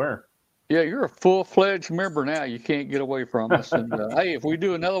anytime, anywhere. Yeah, you're a full-fledged member now. You can't get away from us. And hey, if we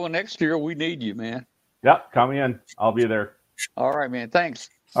do another one next year, we need you, man. Yep, come in. I'll be there. All right, man. Thanks.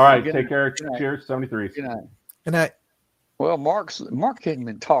 All right, take care. Cheers, 73. Good night. Good night. Well, Mark hadn't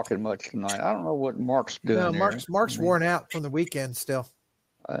been talking much tonight. I don't know what Mark's doing. No, Mark's worn out from the weekend still.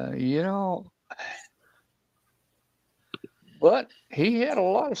 But he had a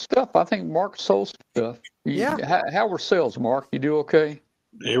lot of stuff. I think Mark sold stuff. How were sales, Mark? You do okay?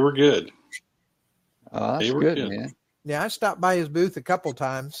 They were good. That's good, man. Yeah, I stopped by his booth a couple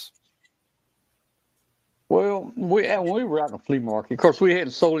times. Well, we were out in the flea market. Of course, we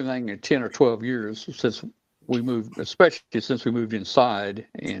hadn't sold anything in 10 or 12 years since we moved, especially since we moved inside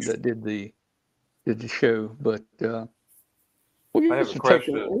and did the show. But I have a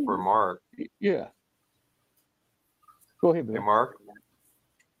question for Mark. Yeah. Go ahead, Bill. Hey, Mark.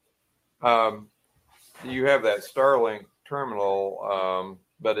 You have that Starlink terminal,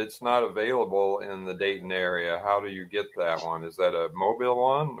 but it's not available in the Dayton area. How do you get that one? Is that a mobile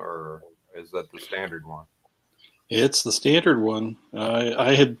one or is that the standard one? It's the standard one.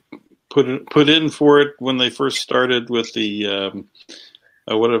 I had put in for it when they first started with the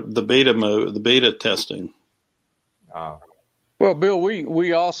beta testing. Well, Bill,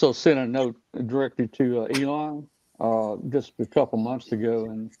 we also sent a note directly to Elon just a couple months ago,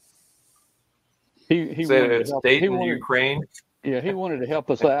 and he said it's Dayton, Ukraine. Yeah, he wanted to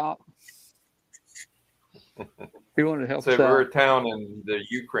help us out. He wanted to help us out. So we're a town in the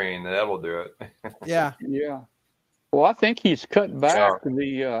Ukraine, that'll do it. Yeah. Yeah. Well, I think he's cut back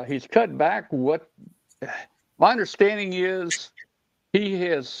he's cut back what my understanding is he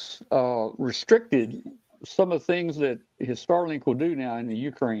has restricted some of the things that his Starlink will do now in the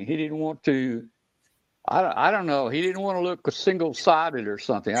Ukraine. He didn't want to I don't know. He didn't want to look single-sided or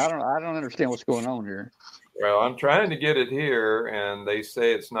something. I don't understand what's going on here. Well, I'm trying to get it here, and they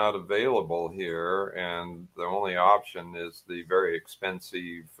say it's not available here, and the only option is the very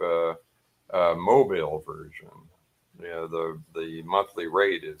expensive mobile version. The monthly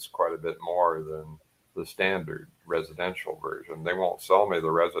rate is quite a bit more than the standard residential version. They won't sell me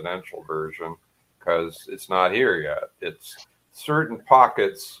the residential version because it's not here yet. It's certain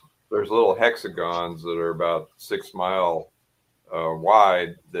pockets. There's little hexagons that are about 6 mile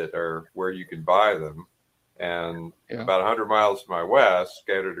wide that are where you can buy them. And about 100 miles to my west,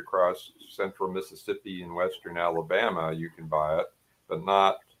 scattered across central Mississippi and western Alabama, you can buy it, but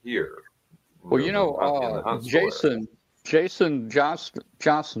not here. Well, Jason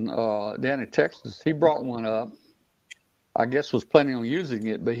Johnson down in Texas, he brought one up. I guess was planning on using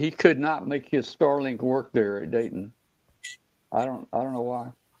it, but he could not make his Starlink work there at Dayton. I don't know why.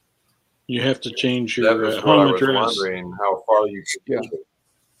 You have to change your home address. I was wondering how far you could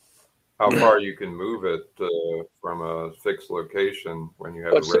how far you can move it from a fixed location when you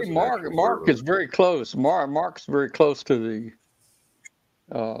have. But see, Mark is very close. Mark's very close to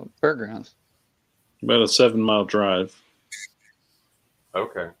the fairgrounds. About a 7-mile drive.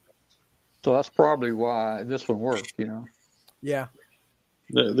 Okay. So that's probably why this one worked, Yeah.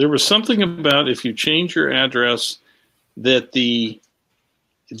 There was something about if you change your address that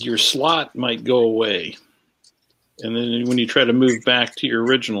your slot might go away. And then when you try to move back to your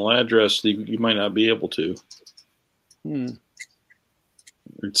original address, you might not be able to. I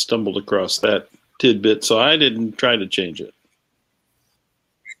stumbled across that tidbit, so I didn't try to change it.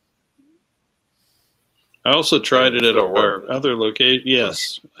 I also tried it at our other location.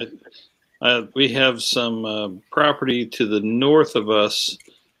 Yes. We have some property to the north of us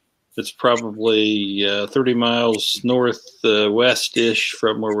that's probably 30 miles northwest-ish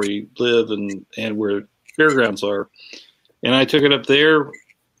from where we live and where fairgrounds are. And I took it up there,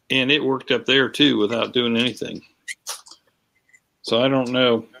 and it worked up there, too, without doing anything. So I don't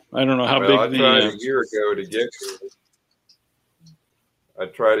know. I don't know how big I tried a year ago to get I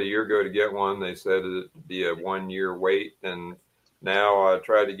tried a year ago to get one. They said it'd be a 1-year wait, and now I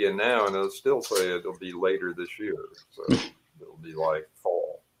tried again now, and it'll still say it'll be later this year. So it'll be like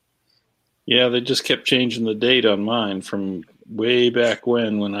fall. Yeah, they just kept changing the date on mine from way back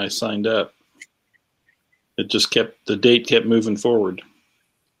when I signed up. It just the date kept moving forward.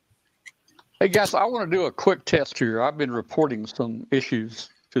 Hey guys, I want to do a quick test here. I've been reporting some issues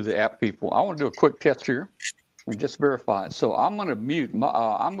to the app people. I want to do a quick test here and just verify it. So I'm going to mute.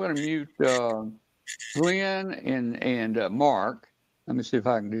 Glenn and Mark. Let me see if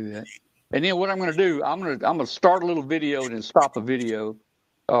I can do that. And then what I'm going to do, I'm going to start a little video and then stop a video.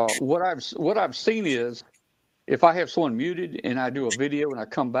 What I've seen is if I have someone muted and I do a video and I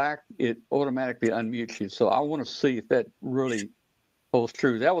come back, it automatically unmutes you. So I want to see if that really holds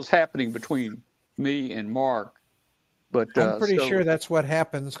true. That was happening between me and Mark. But I'm pretty sure that's what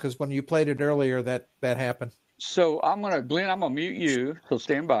happens because when you played it earlier, that happened. So Glenn, I'm going to mute you. So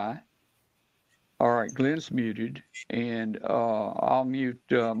stand by. All right, Glenn's muted, and I'll mute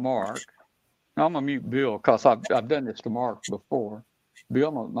Mark. I'm going to mute Bill because I've done this to Mark before. Bill,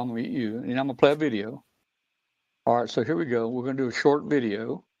 I'm going to mute you, and I'm going to play a video. All right, so here we go. We're going to do a short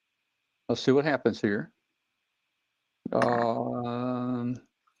video. Let's see what happens here. Here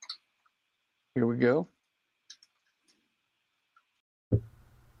we go.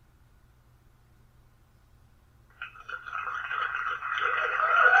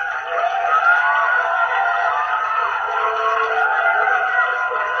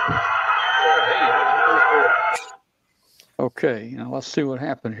 Okay, now let's see what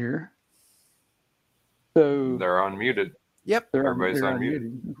happened here. So they're unmuted. Yep, everybody's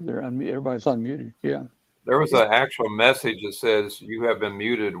unmuted. Everybody's unmuted. Yeah. There was an actual message that says you have been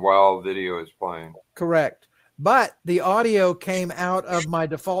muted while video is playing. Correct, but the audio came out of my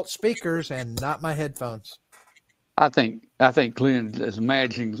default speakers and not my headphones. I think Glenn is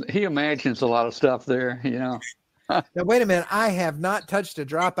imagining. He imagines a lot of stuff there. Now wait a minute. I have not touched a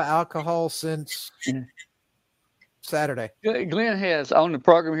drop of alcohol since Saturday. Glenn has on the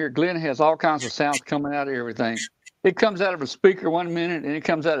program here. Glenn has all kinds of sounds coming out of everything. It comes out of a speaker 1 minute, and it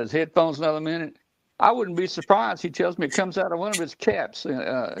comes out of his headphones another minute. I wouldn't be surprised. He tells me it comes out of one of his caps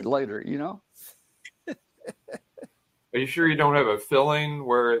later. Are you sure you don't have a filling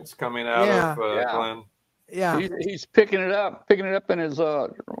where it's coming out of, Glenn? Yeah, he's picking it up in his jaw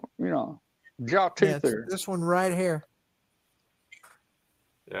tooth there. This one right here.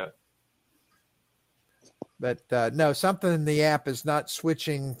 Yeah. But no, something in the app is not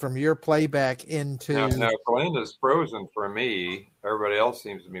switching from your playback into. Now Glenn is frozen for me. Everybody else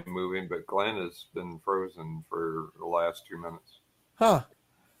seems to be moving, but Glenn has been frozen for the last 2 minutes. Huh.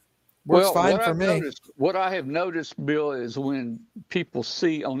 Works fine for me. What I have noticed, Bill, is when people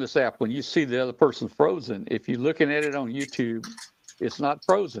see on this app, when you see the other person frozen, if you're looking at it on YouTube, it's not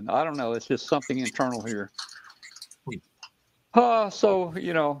frozen. I don't know. It's just something internal here. So,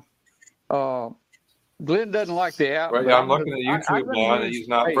 Glenn doesn't like the app. Well, yeah, I'm looking at YouTube now, and he's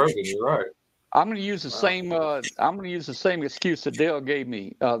not frozen. You're right. I'm going to use the same. I'm going to use the same excuse that Dale gave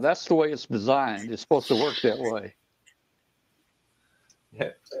me. That's the way it's designed. It's supposed to work that way. Yeah.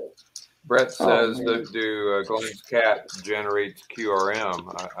 Brett says, "Do Glenn's cat generates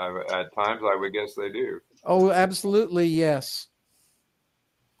QRM?" At times, I would guess they do. Oh, absolutely, yes.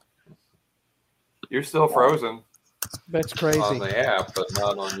 You're still frozen. That's crazy. On the app, but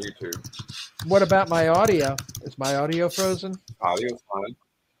not on YouTube. What about my audio? Is my audio frozen? Audio's fine.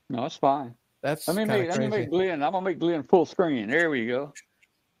 No, it's fine. That's let me make Glenn. I'm gonna make Glenn full screen. There we go.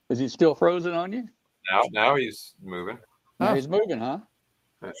 Is he still frozen on you? Now he's moving. Now he's moving, huh?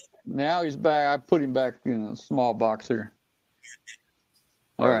 Now he's back. I put him back in a small box here.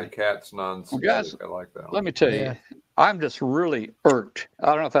 All right. The cat's non-static. Well, guys, I like that one. Let me tell you, I'm just really irked.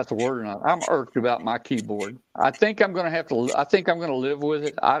 I don't know if that's a word or not. I'm irked about my keyboard. I think I'm going to live with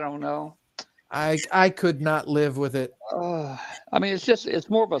it. I don't know. I could not live with it. I mean, it's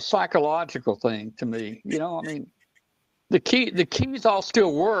more of a psychological thing to me. I mean, the keys all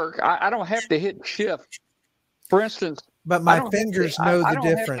still work. I don't have to hit shift, for instance. But my fingers know the difference. I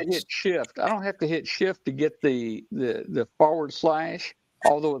don't have to hit shift. I don't have to hit shift to get the /,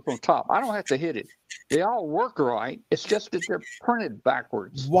 although it's on top. I don't have to hit it. They all work right. It's just that they're printed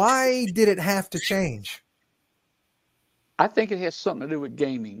backwards. Why did it have to change? I think it has something to do with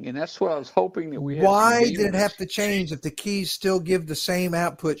gaming, and that's what I was hoping that we had. Why did it have to change if the keys still give the same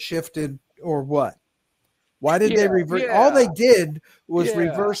output shifted or what? Why did they reverse? All they did was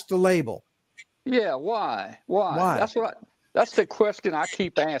reverse the label. Yeah, why? That's the question I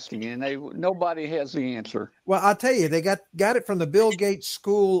keep asking, and nobody has the answer. Well, I'll tell you, they got it from the Bill Gates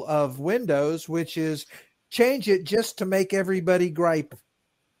School of Windows, which is change it just to make everybody gripe.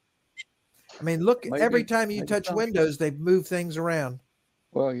 I mean, look, every time you touch Windows, they move things around.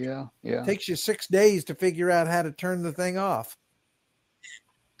 Well, yeah. It takes you 6 days to figure out how to turn the thing off.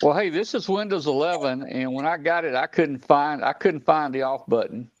 Well, hey, this is Windows 11, and when I got it, I couldn't find the off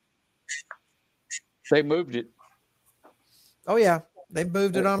button. They moved it. Oh, yeah. They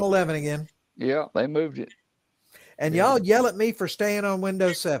moved it on 11 again. Yeah, they moved it. And y'all yell at me for staying on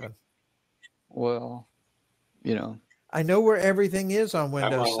Windows 7. Well, I know where everything is on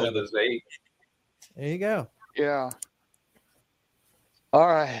Windows 7. I'm on Windows 8. There you go. Yeah. All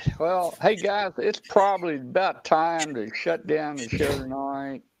right. Well, hey, guys, it's probably about time to shut down the show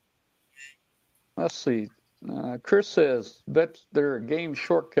tonight. Let's see. Chris says, bet there are game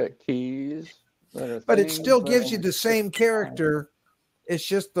shortcut keys. But it still gives you the same character. It's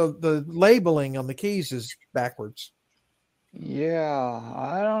just the labeling on the keys is backwards. Yeah,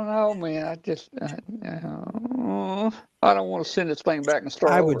 I don't know, man. I don't want to send this thing back and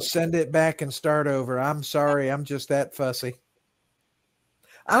start over. I would send it back and start over. I'm sorry. I'm just that fussy.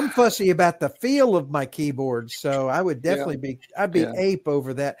 I'm fussy about the feel of my keyboard, so I would definitely I'd be ape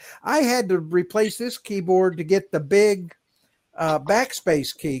over that. I had to replace this keyboard to get the big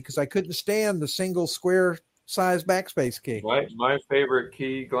backspace key because I couldn't stand the single square size backspace key. My favorite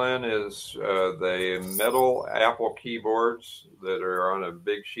key, Glenn, is the metal Apple keyboards that are on a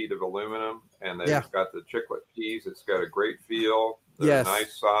big sheet of aluminum, and they've got the chiclet keys. It's got a great feel. They're a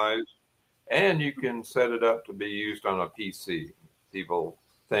nice size, and you can set it up to be used on a PC. People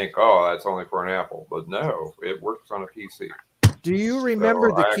think, oh, that's only for an Apple, but no, it works on a PC. Do you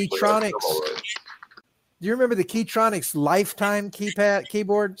remember the Keytronics? Do you remember the Keytronics Lifetime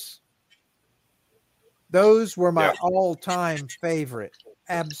keyboards? Those were my all-time favorite.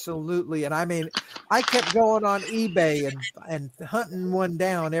 Absolutely. And I mean, I kept going on eBay and hunting one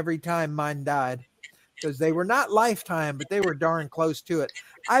down every time mine died because they were not Lifetime, but they were darn close to it.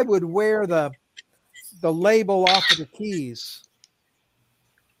 I would wear the label off of the keys.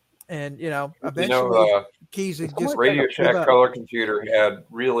 And, eventually keys would just Radio Shack Color Computer had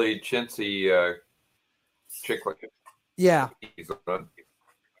really chintzy chiclet keys on it.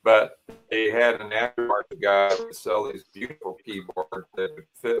 But they had an aftermarket guy to sell these beautiful keyboards that would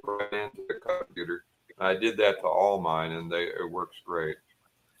fit right into the computer. And I did that to all mine, and it works great.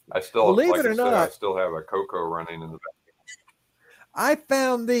 I still, believe it or not, I still have a Coco running in the back. I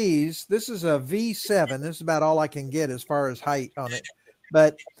found these. This is a V7. This is about all I can get as far as height on it.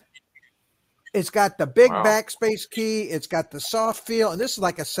 But it's got the big backspace key. It's got the soft feel. And this is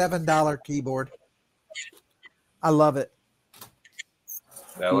like a $7 keyboard. I love it.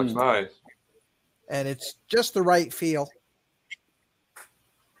 That looks nice. And it's just the right feel.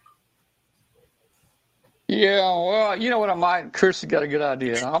 Yeah, well, you know what I might, Chris has got a good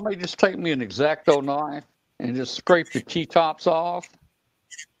idea. I may just take me an X-Acto knife and just scrape the key tops off,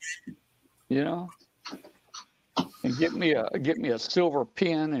 you know, and get me a silver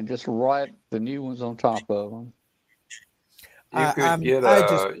pen and just write the new ones on top of them. You could get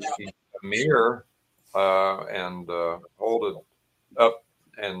a mirror and hold it up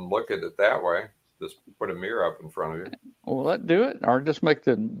and look at it that way. Just put a mirror up in front of you. Well, let's do it, or just make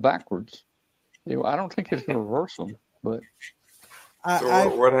them backwards. I don't think it's reverse them, but.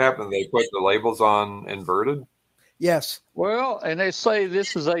 So what happened? They put the labels on inverted? Yes. Well, and they say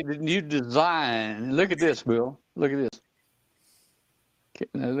this is a new design. Look at this, Bill. Look at this.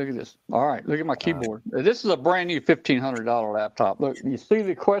 Now look at this. All right, look at my keyboard. This is a brand new $1,500 laptop. Look, you see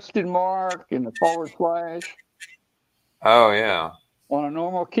the question mark and the /. Oh, yeah. On a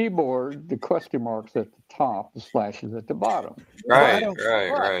normal keyboard, the question mark's at the top, the slash is at the bottom. Right.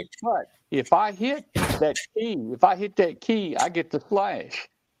 But if I hit that key, I get the slash.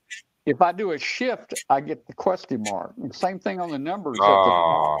 If I do a shift, I get the question mark. And same thing on the numbers at the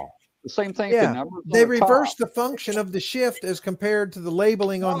top. The same thing. Yeah, the numbers they reverse the function of the shift as compared to the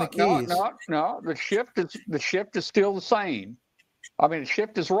labeling on the keys. No. The shift is still the same. I mean, the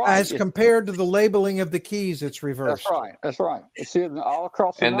shift is right. As compared to the labeling of the keys, it's reversed. That's right. It's all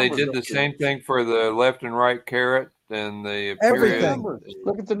across the numbers. And they did the same thing for the left and right caret and the everything.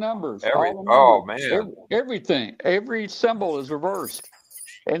 Look at the numbers. Oh, man. Everything. Every symbol is reversed.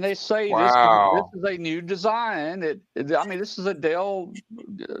 And they say this is a new design. This is a Dell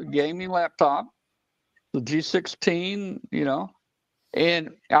gaming laptop, the G16, you know.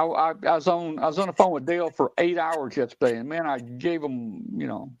 And I was on the phone with Dale for 8 hours yesterday, and man, I gave them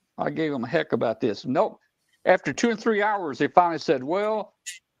a heck about this. Nope. After 2 and 3 hours, they finally said, "Well,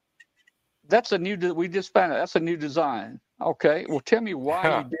 we just found out that's a new design." Okay, well, tell me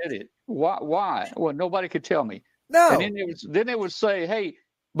why you did it. Why? Well, nobody could tell me. No. And then they would say, "Hey,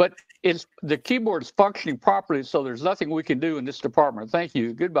 but the keyboard is functioning properly, so there's nothing we can do in this department. Thank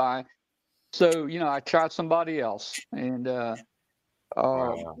you. Goodbye." So I tried somebody else, and.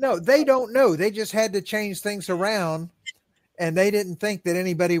 No, they don't know. They just had to change things around, and they didn't think that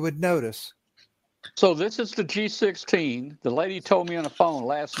anybody would notice. So this is the G16. The lady told me on the phone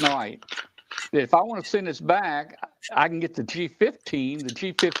last night that if I want to send this back, I can get the G15. The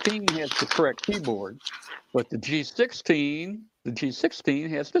G15 has the correct keyboard, but the G16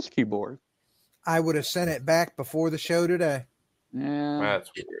 has this keyboard. I would have sent it back before the show today. Yeah, that's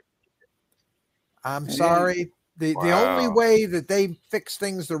weird. I'm sorry. The only way that they fix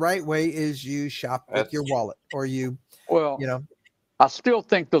things the right way is you shop with your wallet, or I still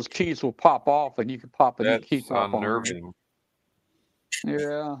think those keys will pop off, and you can pop a new key top unnerving. On.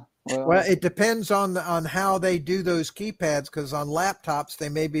 Yeah. Well, it depends on how they do those keypads, because on laptops they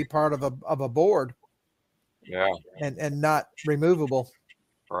may be part of a board. Yeah. And not removable.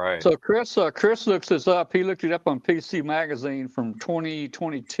 Right. So Chris looks this up. He looked it up on PC Magazine from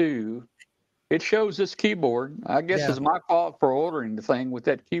 2022. It shows this keyboard. I guess it's my fault for ordering the thing with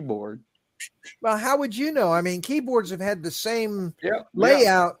that keyboard. Well, how would you know? I mean, keyboards have had the same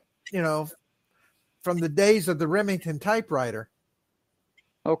layout, from the days of the Remington typewriter.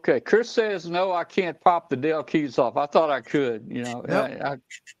 Okay. Chris says, no, I can't pop the Dell keys off. I thought I could, Nope.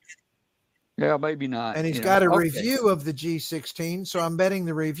 Maybe not. And he's got a review of the G16, so I'm betting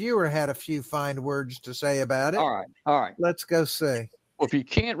the reviewer had a few fine words to say about it. All right. Let's go see. Well, if you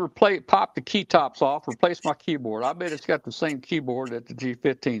can't pop the key tops off, replace my keyboard. I bet it's got the same keyboard that the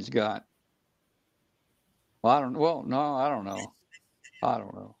G15's got. Well, I don't know.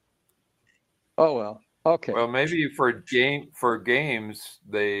 Oh well. Okay. Well, maybe for games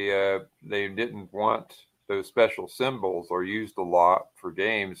they didn't want those special symbols or used a lot for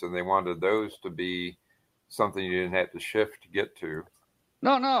games, and they wanted those to be something you didn't have to shift to get to.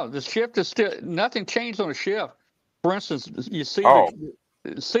 No, the shift is still nothing changed on the shift. For instance, you see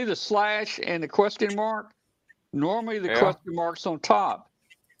the slash and the question mark. Normally, the question mark's on top,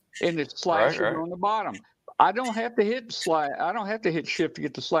 and the slash is on the bottom. I don't have to hit slash. I don't have to hit shift to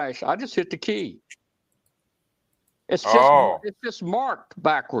get the slash. I just hit the key. It's just marked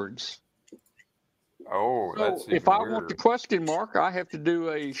backwards. Oh, so that's if I want the question mark, I have to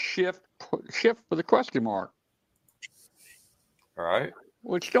do a shift for the question mark. All right.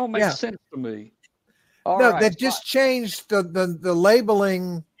 Which don't make sense to me. That just changed the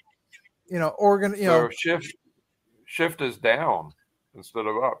labeling. So shift is down instead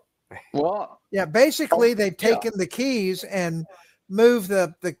of up. Well, basically they've taken the keys and moved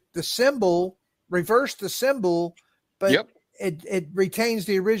the symbol, reversed the symbol, but it retains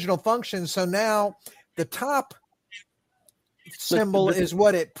the original function. So now the top symbol is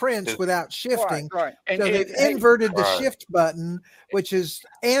what it prints without shifting. Right. And so they've inverted the shift button, which is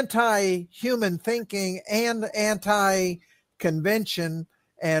anti-human thinking and anti-convention.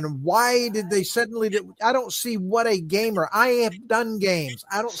 And why did they suddenly do? I don't see what a gamer. I have done games.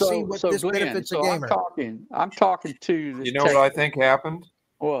 I don't see what this Glenn, benefits a gamer. I'm talking to this. You know what I think happened?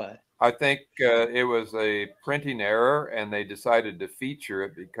 What? I think it was a printing error, and they decided to feature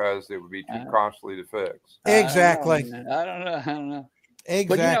it because it would be too costly to fix. Exactly. I don't know.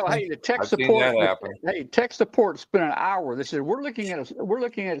 Exactly. But hey, the tech support. Hey, tech support spent an hour. They said we're looking at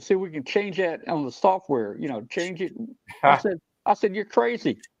it, see if we can change that on the software. Change it. I said you're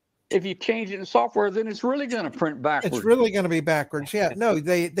crazy. If you change it in software, then it's really going to print backwards. It's really going to be backwards. Yeah, no,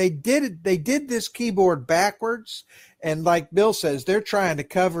 they did it. They did this keyboard backwards, and like Bill says, they're trying to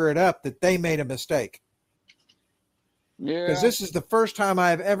cover it up that they made a mistake. Yeah, because this is the first time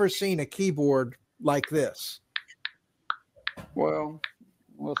I've ever seen a keyboard like this. Well,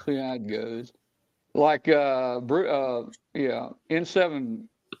 we'll see how it goes. Like N7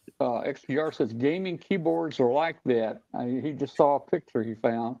 XPR says gaming keyboards are like that. He just saw a picture he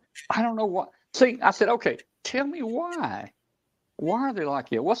found. I don't know what. See, I said, okay, tell me why. Why are they like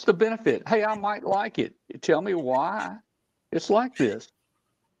it? What's the benefit? Hey, I might like it. Tell me why it's like this.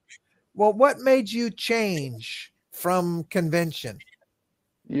 Well, what made you change from convention?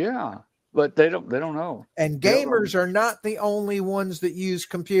 Yeah, but they don't know. And gamers are not the only ones that use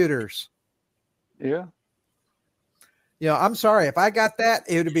computers. Yeah. I'm sorry. If I got that,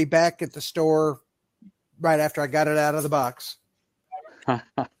 it would be back at the store right after I got it out of the box. Oh,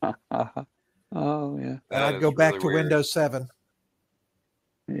 yeah. And I'd go back to Windows 7.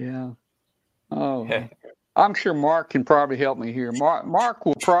 Yeah. Oh, I'm sure Mark can probably help me here. Mark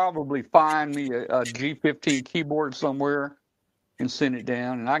will probably find me a G15 keyboard somewhere and send it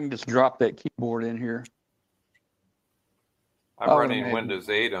down, and I can just drop that keyboard in here. I'm running Windows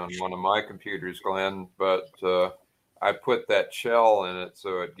 8 on one of my computers, Glenn, but I put that shell in it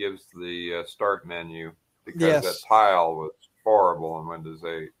so it gives the start menu because that tile was horrible in Windows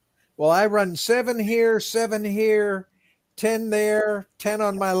 8. Well, I run 7 here, 7 here, 10 there, 10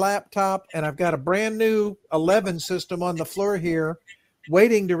 on my laptop, and I've got a brand new 11 system on the floor here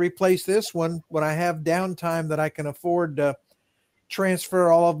waiting to replace this one when I have downtime that I can afford to transfer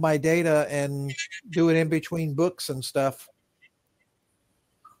all of my data and do it in between books and stuff.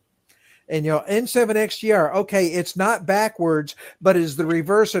 And, N7 XGR, okay, it's not backwards, but is the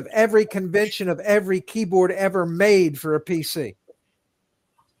reverse of every convention of every keyboard ever made for a PC.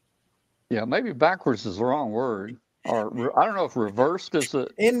 Yeah, maybe backwards is the wrong word. Or I don't know if reversed is a...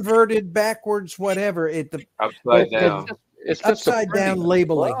 Inverted, backwards, whatever. Upside down. It's upside down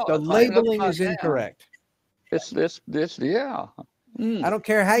labeling. Well, the labeling is incorrect. Yeah. I don't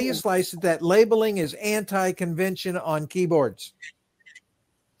care how you slice it. That labeling is anti-convention on keyboards.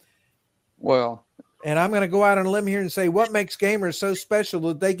 Well, and I'm going to go out on a limb here and say, what makes gamers so special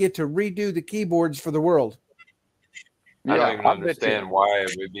that they get to redo the keyboards for the world? I don't even understand why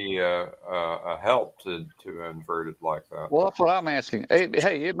it would be a help to invert it like that. Well, that's what I'm asking.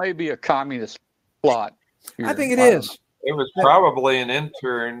 Hey, it may be a communist plot here. I think it is. It was probably an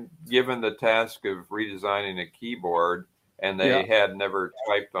intern given the task of redesigning a keyboard, and they had never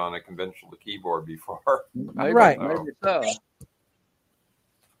typed on a conventional keyboard before. Right. Maybe so.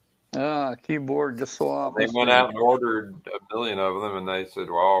 Keyboard just swap. They went out and ordered 1 million of them, and they said,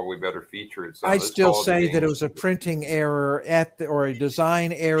 "Well, we better feature it." So I still say that it was a printing error or a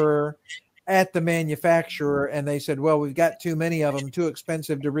design error at the manufacturer, and they said, "Well, we've got too many of them, too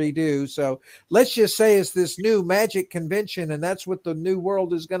expensive to redo. So let's just say it's this new magic convention, and that's what the new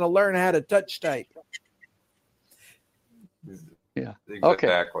world is going to learn how to touch type." Yeah. Exactly.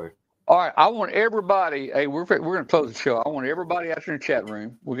 Okay. All right, I want everybody. Hey, we're going to close the show. I want everybody out there in the chat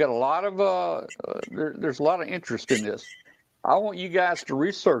room. We got a lot of there's a lot of interest in this. I want you guys to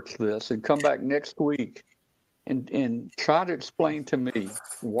research this and come back next week and try to explain to me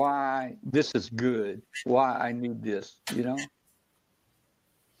why this is good, why I need this.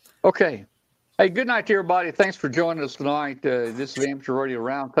 Okay. Hey, good night to everybody. Thanks for joining us tonight. This is the Amateur Radio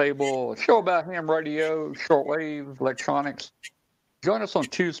Roundtable, a show about ham radio, shortwave, electronics. Join us on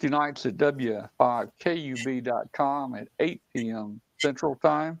Tuesday nights at w5kub.com at 8 p.m. Central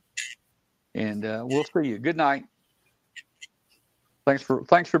Time, and we'll see you. Good night. Thanks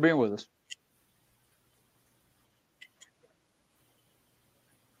for being with us.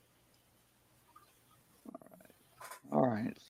 All right.